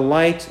on the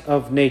light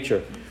of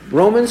nature.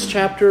 Romans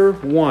chapter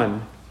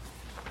 1.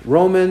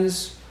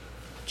 Romans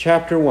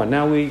chapter 1.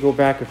 Now we go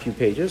back a few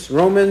pages.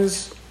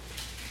 Romans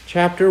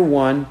chapter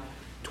 1,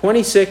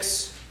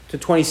 26 to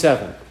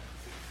 27.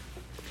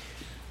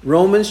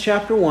 Romans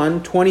chapter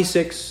 1,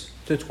 26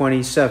 to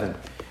 27.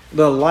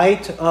 The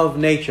light of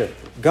nature.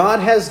 God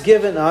has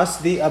given us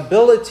the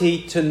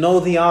ability to know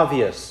the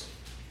obvious.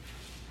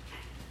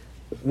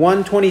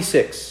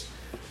 1:26.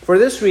 For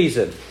this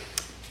reason,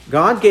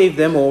 God gave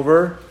them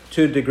over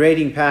to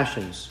degrading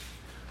passions.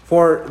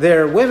 For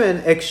their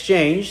women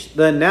exchanged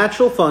the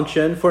natural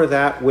function for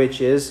that which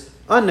is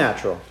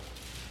unnatural.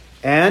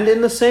 And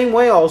in the same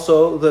way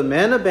also, the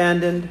men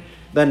abandoned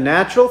the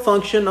natural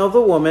function of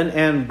the woman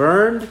and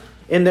burned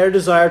in their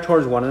desire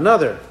towards one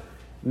another.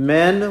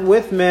 Men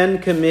with men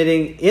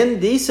committing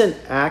indecent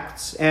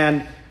acts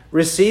and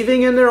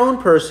receiving in their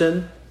own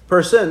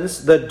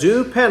persons the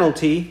due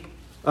penalty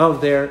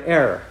of their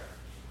error.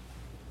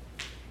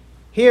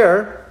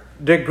 Here,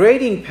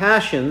 degrading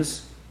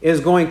passions is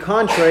going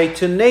contrary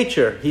to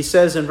nature. He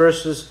says in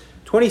verses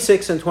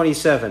 26 and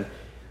 27,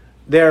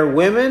 their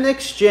women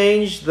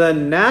exchanged the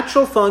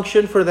natural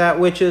function for that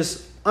which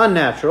is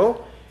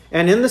unnatural,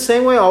 and in the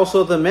same way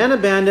also the men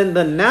abandoned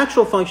the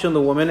natural function of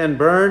the woman and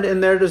burned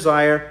in their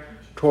desire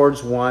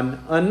towards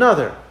one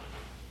another.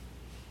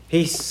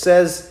 He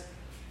says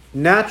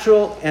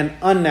natural and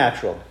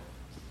unnatural.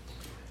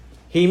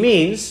 He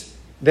means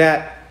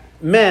that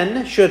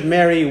men should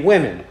marry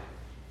women.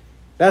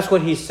 That's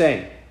what he's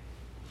saying.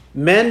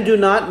 Men do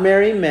not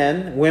marry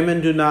men.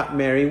 Women do not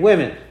marry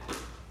women.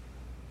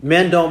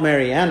 Men don't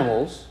marry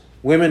animals.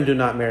 Women do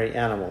not marry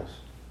animals.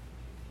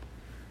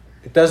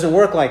 It doesn't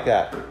work like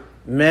that.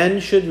 Men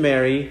should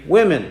marry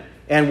women.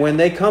 And when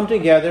they come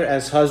together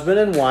as husband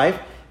and wife,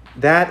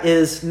 that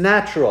is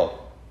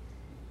natural.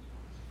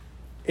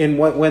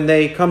 When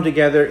they come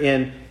together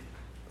in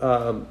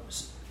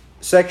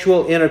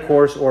sexual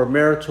intercourse or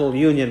marital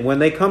union, when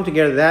they come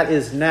together, that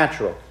is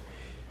natural.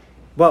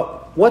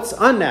 But what's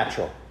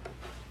unnatural?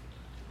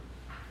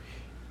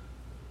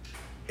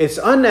 It's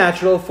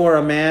unnatural for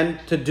a man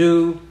to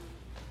do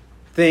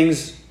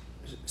things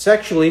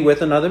sexually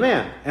with another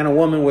man and a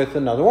woman with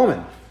another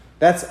woman.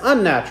 That's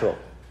unnatural.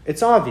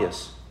 It's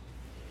obvious.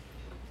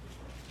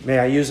 May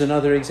I use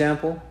another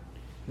example?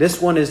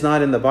 This one is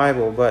not in the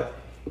Bible, but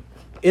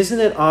isn't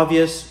it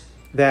obvious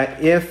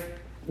that if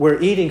we're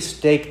eating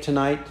steak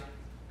tonight,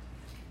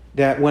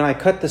 that when I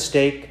cut the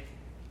steak,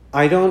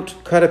 I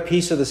don't cut a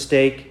piece of the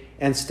steak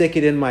and stick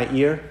it in my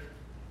ear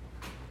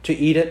to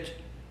eat it.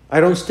 I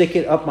don't stick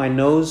it up my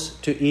nose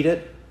to eat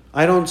it.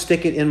 I don't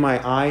stick it in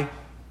my eye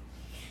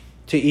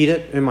to eat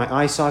it, in my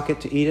eye socket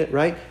to eat it,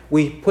 right?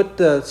 We put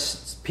the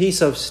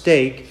piece of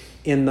steak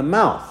in the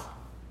mouth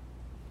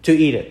to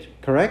eat it,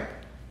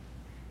 correct?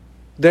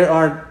 There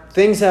are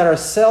things that are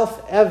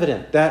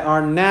self-evident, that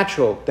are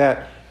natural,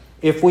 that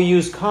if we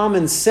use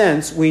common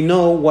sense, we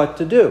know what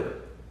to do.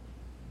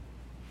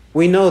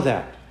 We know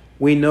that.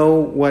 We know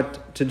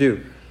what to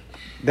do.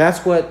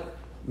 That's what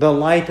the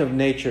light of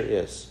nature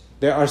is.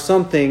 There are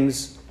some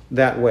things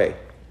that way.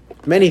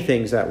 Many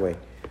things that way.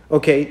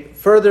 Okay,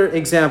 further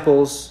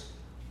examples.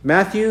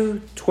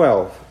 Matthew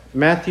 12.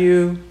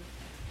 Matthew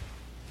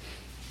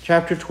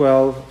chapter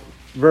 12,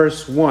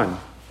 verse 1.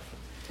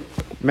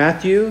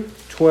 Matthew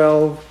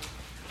 12,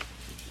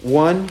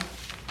 1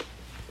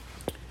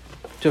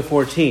 to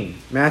 14.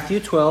 Matthew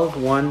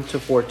 12, 1 to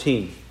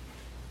 14.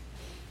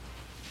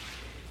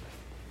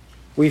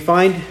 We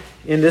find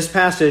in this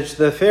passage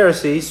the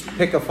Pharisees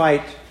pick a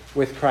fight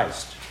with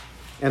Christ,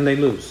 and they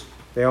lose.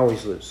 They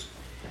always lose.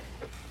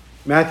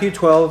 Matthew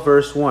 12,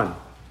 verse 1.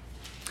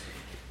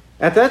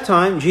 At that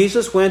time,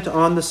 Jesus went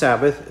on the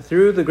Sabbath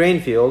through the grain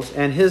fields,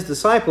 and his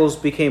disciples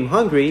became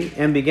hungry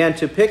and began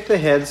to pick the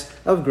heads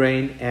of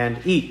grain and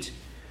eat.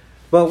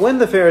 But when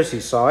the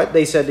Pharisees saw it,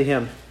 they said to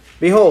him,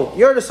 "Behold,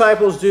 your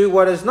disciples do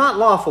what is not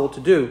lawful to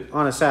do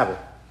on a Sabbath."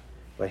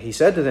 But he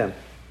said to them,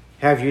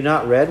 "Have you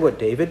not read what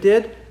David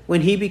did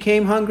when he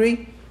became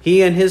hungry,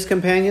 he and his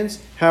companions,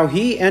 how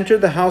he entered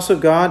the house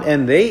of God,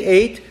 and they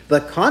ate the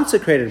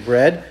consecrated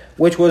bread,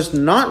 which was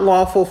not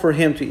lawful for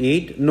him to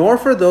eat, nor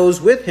for those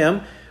with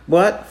him,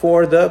 but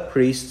for the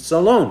priests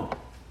alone?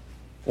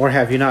 Or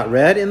have you not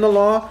read in the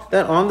law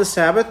that on the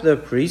Sabbath the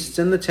priests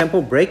in the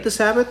temple break the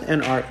Sabbath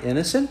and are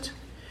innocent?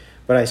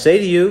 But I say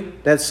to you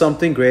that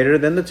something greater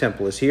than the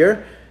temple is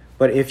here.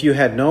 But if you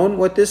had known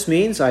what this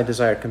means, I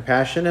desire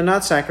compassion and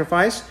not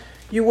sacrifice,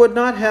 you would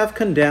not have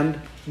condemned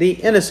the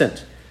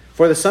innocent.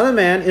 For the Son of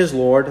Man is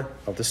Lord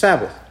of the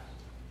Sabbath."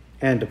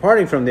 And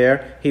departing from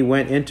there, he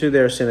went into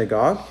their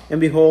synagogue, and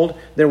behold,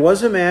 there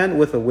was a man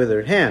with a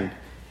withered hand.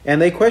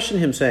 And they questioned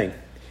him, saying,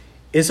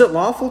 "Is it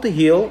lawful to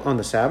heal on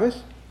the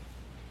Sabbath?"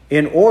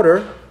 In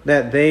order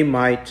that they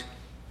might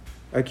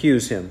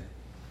accuse him.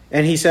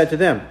 And he said to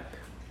them,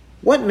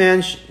 "What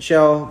man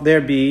shall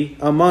there be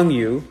among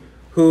you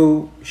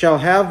who shall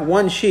have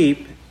one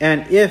sheep,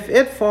 and if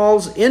it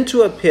falls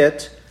into a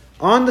pit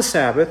on the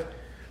Sabbath,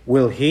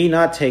 will he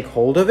not take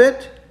hold of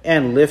it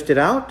and lift it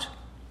out?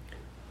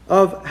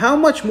 Of how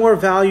much more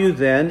value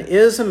then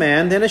is a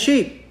man than a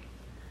sheep?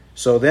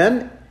 So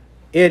then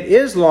it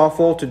is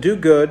lawful to do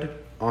good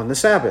on the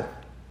Sabbath."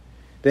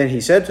 Then he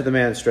said to the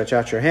man, "Stretch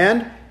out your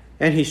hand."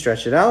 And he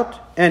stretched it out,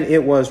 and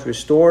it was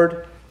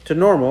restored to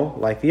normal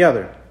like the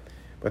other.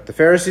 But the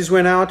Pharisees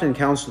went out and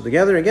counseled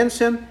together against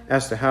him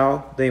as to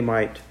how they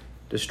might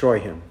destroy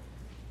him.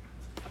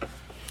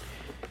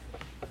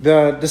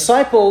 The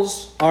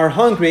disciples are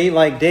hungry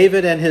like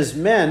David and his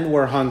men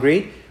were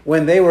hungry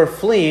when they were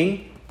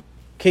fleeing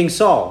King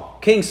Saul.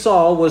 King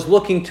Saul was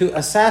looking to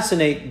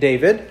assassinate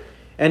David,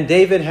 and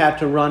David had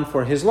to run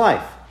for his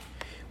life.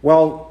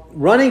 While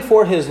running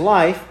for his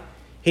life,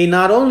 he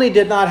not only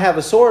did not have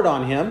a sword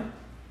on him,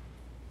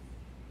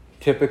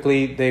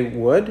 typically they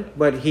would,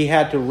 but he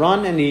had to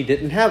run and he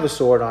didn't have a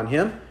sword on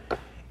him,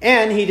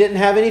 and he didn't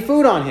have any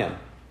food on him.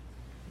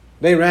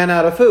 They ran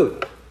out of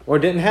food or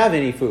didn't have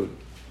any food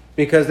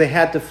because they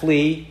had to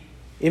flee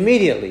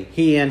immediately,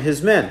 he and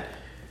his men.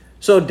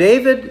 So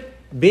David,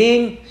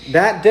 being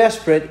that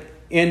desperate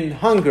in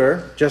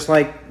hunger, just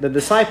like the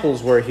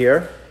disciples were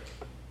here,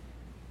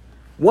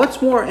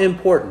 what's more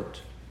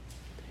important?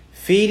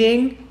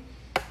 Feeding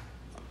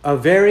a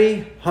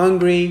very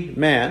hungry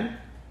man,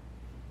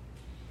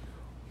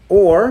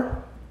 or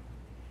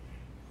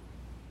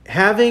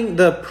having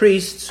the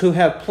priests who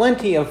have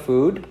plenty of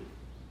food,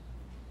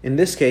 in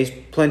this case,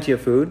 plenty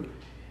of food.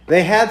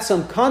 They had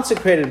some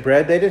consecrated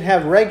bread. They didn't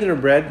have regular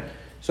bread.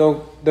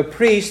 So the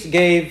priest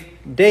gave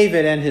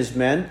David and his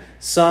men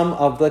some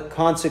of the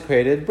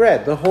consecrated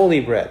bread, the holy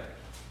bread,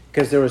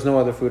 because there was no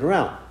other food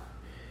around.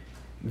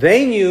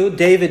 They knew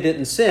David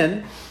didn't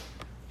sin.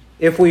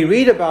 If we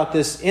read about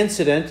this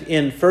incident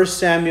in 1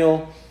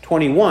 Samuel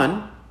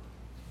 21,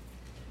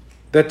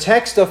 the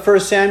text of 1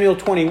 Samuel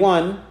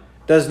 21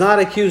 does not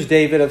accuse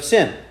David of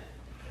sin,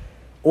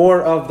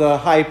 or of the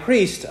high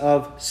priest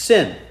of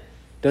sin.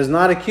 Does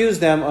not accuse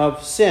them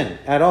of sin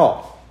at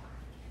all.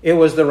 it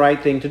was the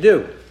right thing to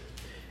do.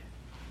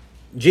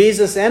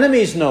 Jesus'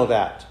 enemies know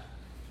that.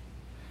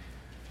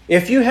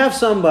 If you have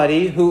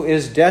somebody who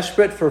is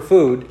desperate for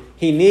food,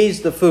 he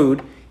needs the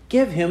food,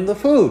 give him the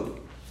food.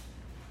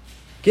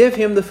 Give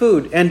him the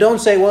food. And don't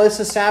say, well, it's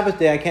a Sabbath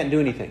day, I can't do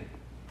anything.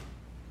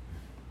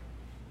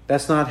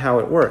 That's not how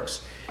it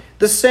works.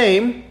 The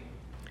same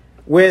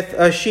with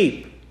a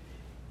sheep.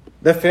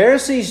 The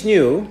Pharisees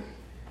knew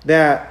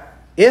that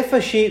if a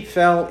sheep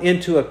fell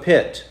into a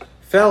pit,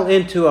 fell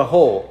into a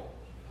hole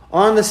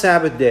on the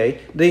Sabbath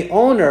day, the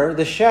owner,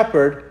 the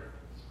shepherd,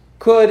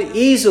 could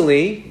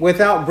easily,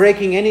 without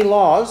breaking any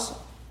laws,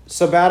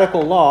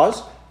 sabbatical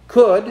laws,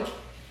 could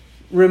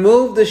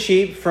remove the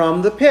sheep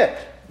from the pit.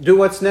 Do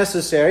what's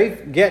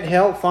necessary. Get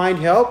help, find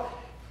help,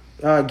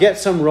 get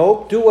some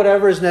rope, do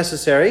whatever is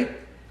necessary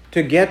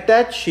to get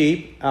that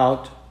sheep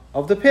out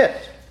of the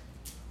pit.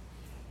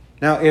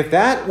 Now, if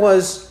that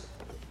was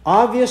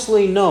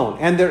obviously known,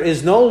 and there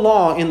is no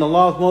law in the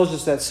law of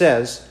Moses that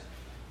says,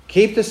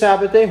 keep the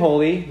Sabbath day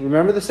holy,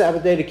 remember the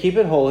Sabbath day to keep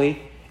it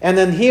holy, and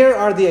then here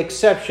are the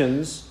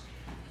exceptions.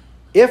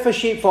 If a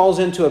sheep falls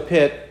into a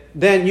pit,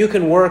 then you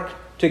can work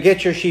to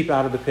get your sheep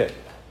out of the pit.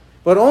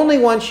 But only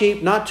one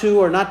sheep, not 2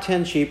 or not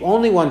 10 sheep,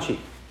 only one sheep.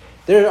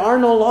 There are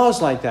no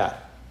laws like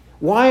that.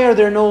 Why are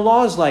there no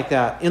laws like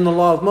that in the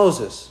law of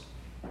Moses?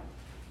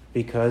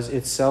 Because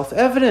it's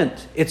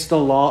self-evident. It's the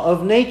law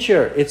of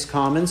nature. It's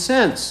common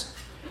sense.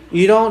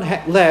 You don't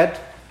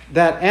let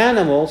that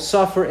animal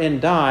suffer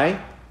and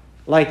die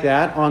like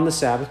that on the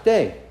Sabbath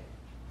day.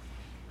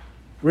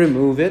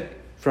 Remove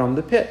it from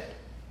the pit.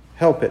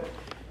 Help it.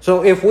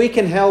 So if we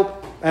can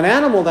help an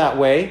animal that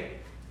way,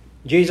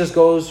 Jesus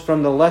goes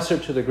from the lesser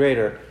to the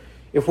greater.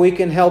 If we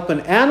can help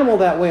an animal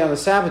that way on the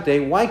Sabbath day,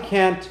 why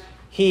can't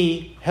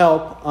he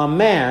help a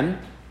man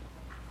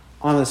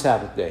on the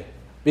Sabbath day?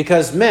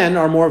 Because men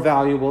are more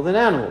valuable than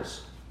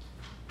animals.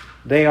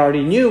 They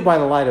already knew by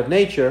the light of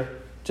nature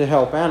to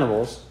help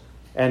animals.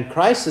 And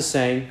Christ is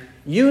saying,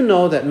 you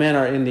know that men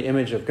are in the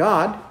image of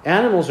God.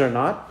 Animals are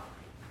not.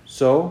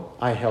 So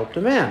I helped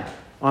a man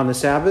on the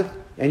Sabbath,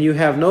 and you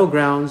have no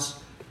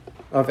grounds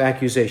of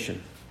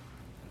accusation.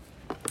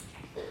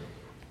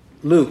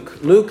 Luke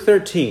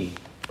 13.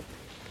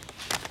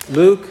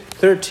 Luke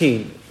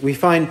 13. We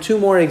find 2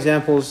 more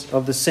examples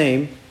of the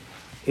same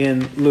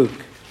in Luke.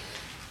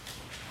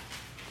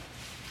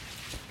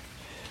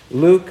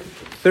 Luke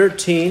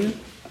 13,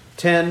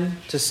 10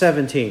 to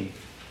 17.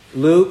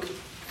 Luke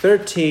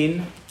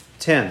 13,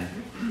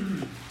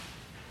 10.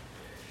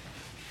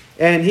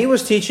 And he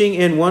was teaching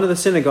in one of the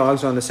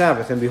synagogues on the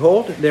Sabbath. And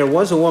behold, there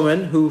was a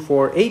woman who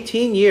for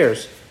 18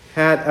 years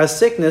had a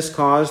sickness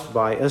caused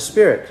by a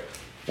spirit.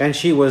 And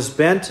she was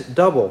bent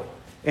double,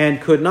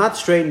 and could not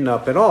straighten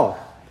up at all.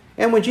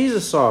 And when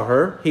Jesus saw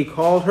her, he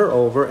called her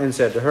over and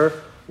said to her,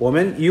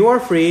 Woman, you are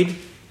freed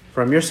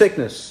from your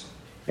sickness.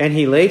 And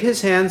he laid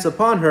his hands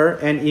upon her,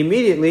 and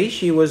immediately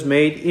she was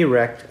made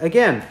erect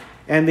again,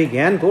 and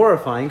began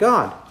glorifying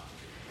God.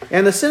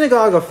 And the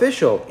synagogue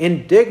official,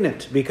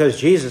 indignant because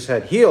Jesus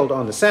had healed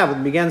on the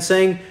Sabbath, began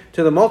saying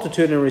to the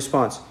multitude in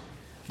response,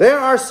 There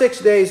are 6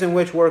 days in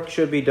which work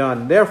should be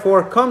done.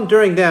 Therefore, come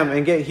during them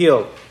and get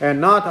healed,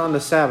 and not on the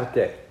Sabbath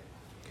day.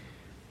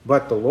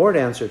 But the Lord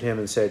answered him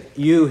and said,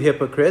 You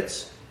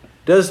hypocrites,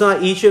 does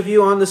not each of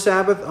you on the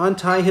Sabbath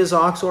untie his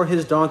ox or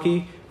his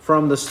donkey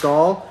from the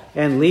stall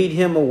and lead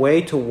him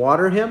away to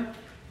water him?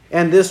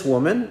 And this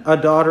woman, a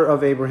daughter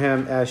of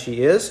Abraham as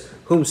she is,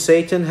 whom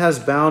Satan has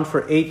bound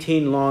for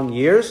 18 long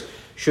years,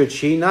 should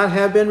she not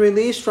have been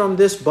released from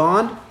this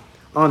bond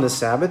on the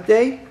Sabbath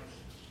day?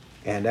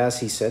 And as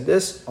he said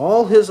this,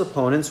 all his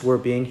opponents were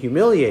being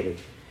humiliated,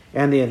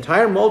 and the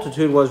entire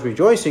multitude was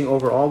rejoicing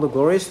over all the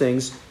glorious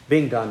things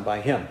being done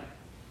by him.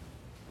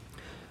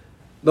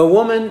 The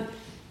woman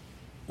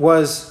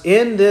was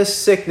in this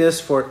sickness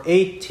for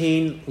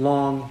 18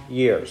 long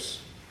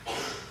years.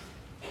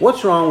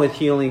 What's wrong with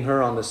healing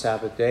her on the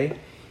Sabbath day?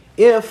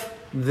 If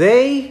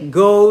they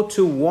go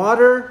to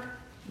water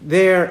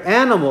their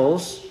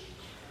animals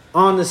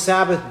on the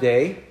Sabbath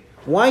day,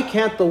 why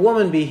can't the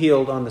woman be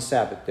healed on the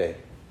Sabbath day?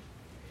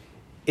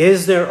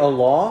 Is there a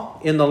law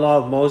in the law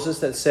of Moses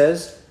that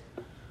says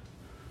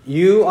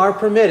you are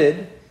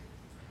permitted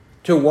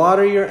to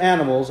water your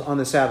animals on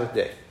the Sabbath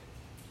day?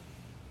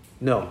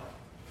 No.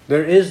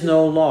 There is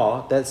no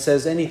law that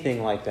says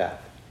anything like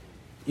that.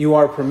 You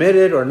are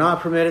permitted or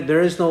not permitted.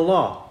 There is no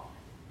law.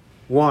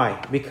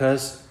 Why?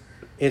 Because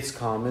it's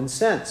common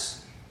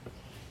sense.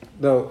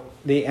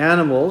 The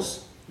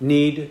animals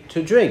need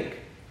to drink.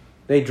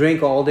 They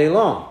drink all day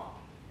long.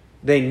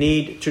 They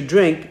need to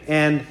drink,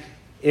 and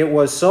it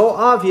was so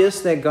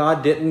obvious that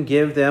God didn't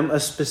give them a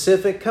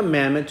specific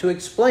commandment to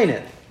explain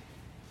it.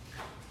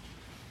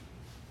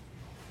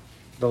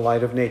 The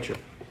light of nature.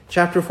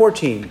 Chapter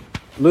 14.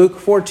 Luke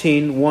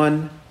 14,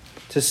 1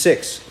 to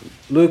 6.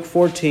 Luke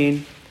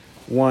 14,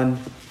 1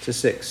 to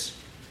 6.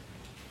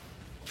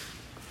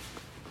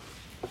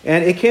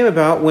 And it came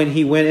about when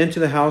he went into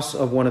the house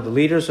of one of the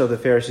leaders of the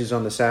Pharisees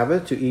on the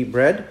Sabbath to eat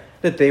bread,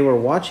 that they were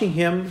watching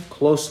him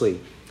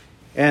closely.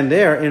 And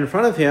there in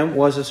front of him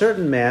was a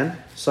certain man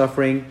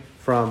suffering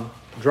from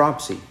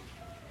dropsy.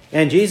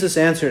 And Jesus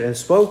answered and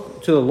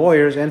spoke to the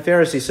lawyers and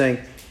Pharisees, saying,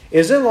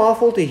 Is it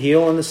lawful to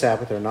heal on the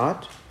Sabbath or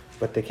not?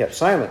 But they kept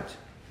silent.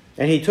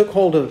 And he took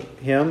hold of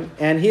him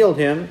and healed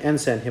him and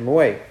sent him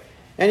away.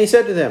 And he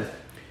said to them,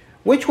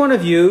 Which one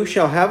of you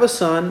shall have a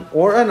son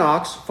or an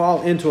ox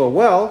fall into a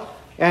well,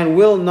 and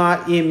will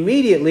not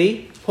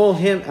immediately pull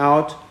him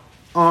out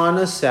on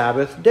a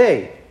Sabbath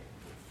day?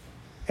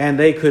 And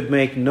they could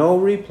make no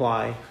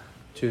reply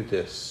to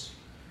this.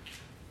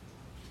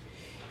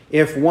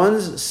 If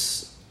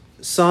one's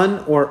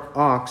son or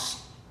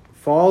ox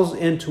falls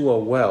into a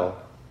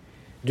well,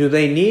 do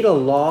they need a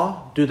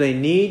law? Do they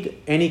need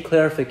any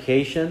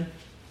clarification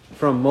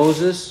from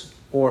Moses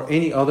or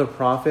any other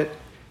prophet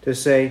to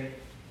say,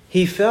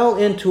 he fell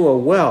into a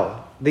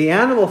well, the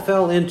animal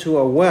fell into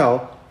a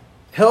well,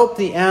 help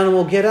the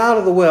animal get out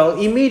of the well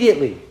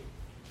immediately?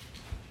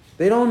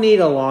 They don't need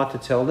a law to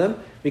tell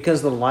them,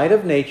 because the light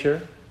of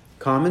nature,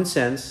 common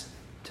sense,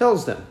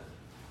 tells them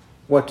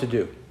what to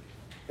do.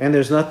 And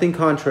there's nothing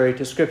contrary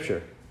to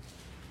Scripture.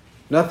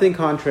 Nothing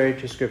contrary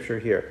to Scripture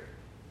here.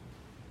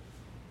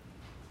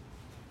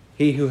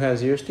 He who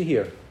has ears to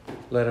hear,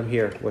 let him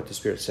hear what the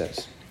Spirit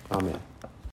says. Amen.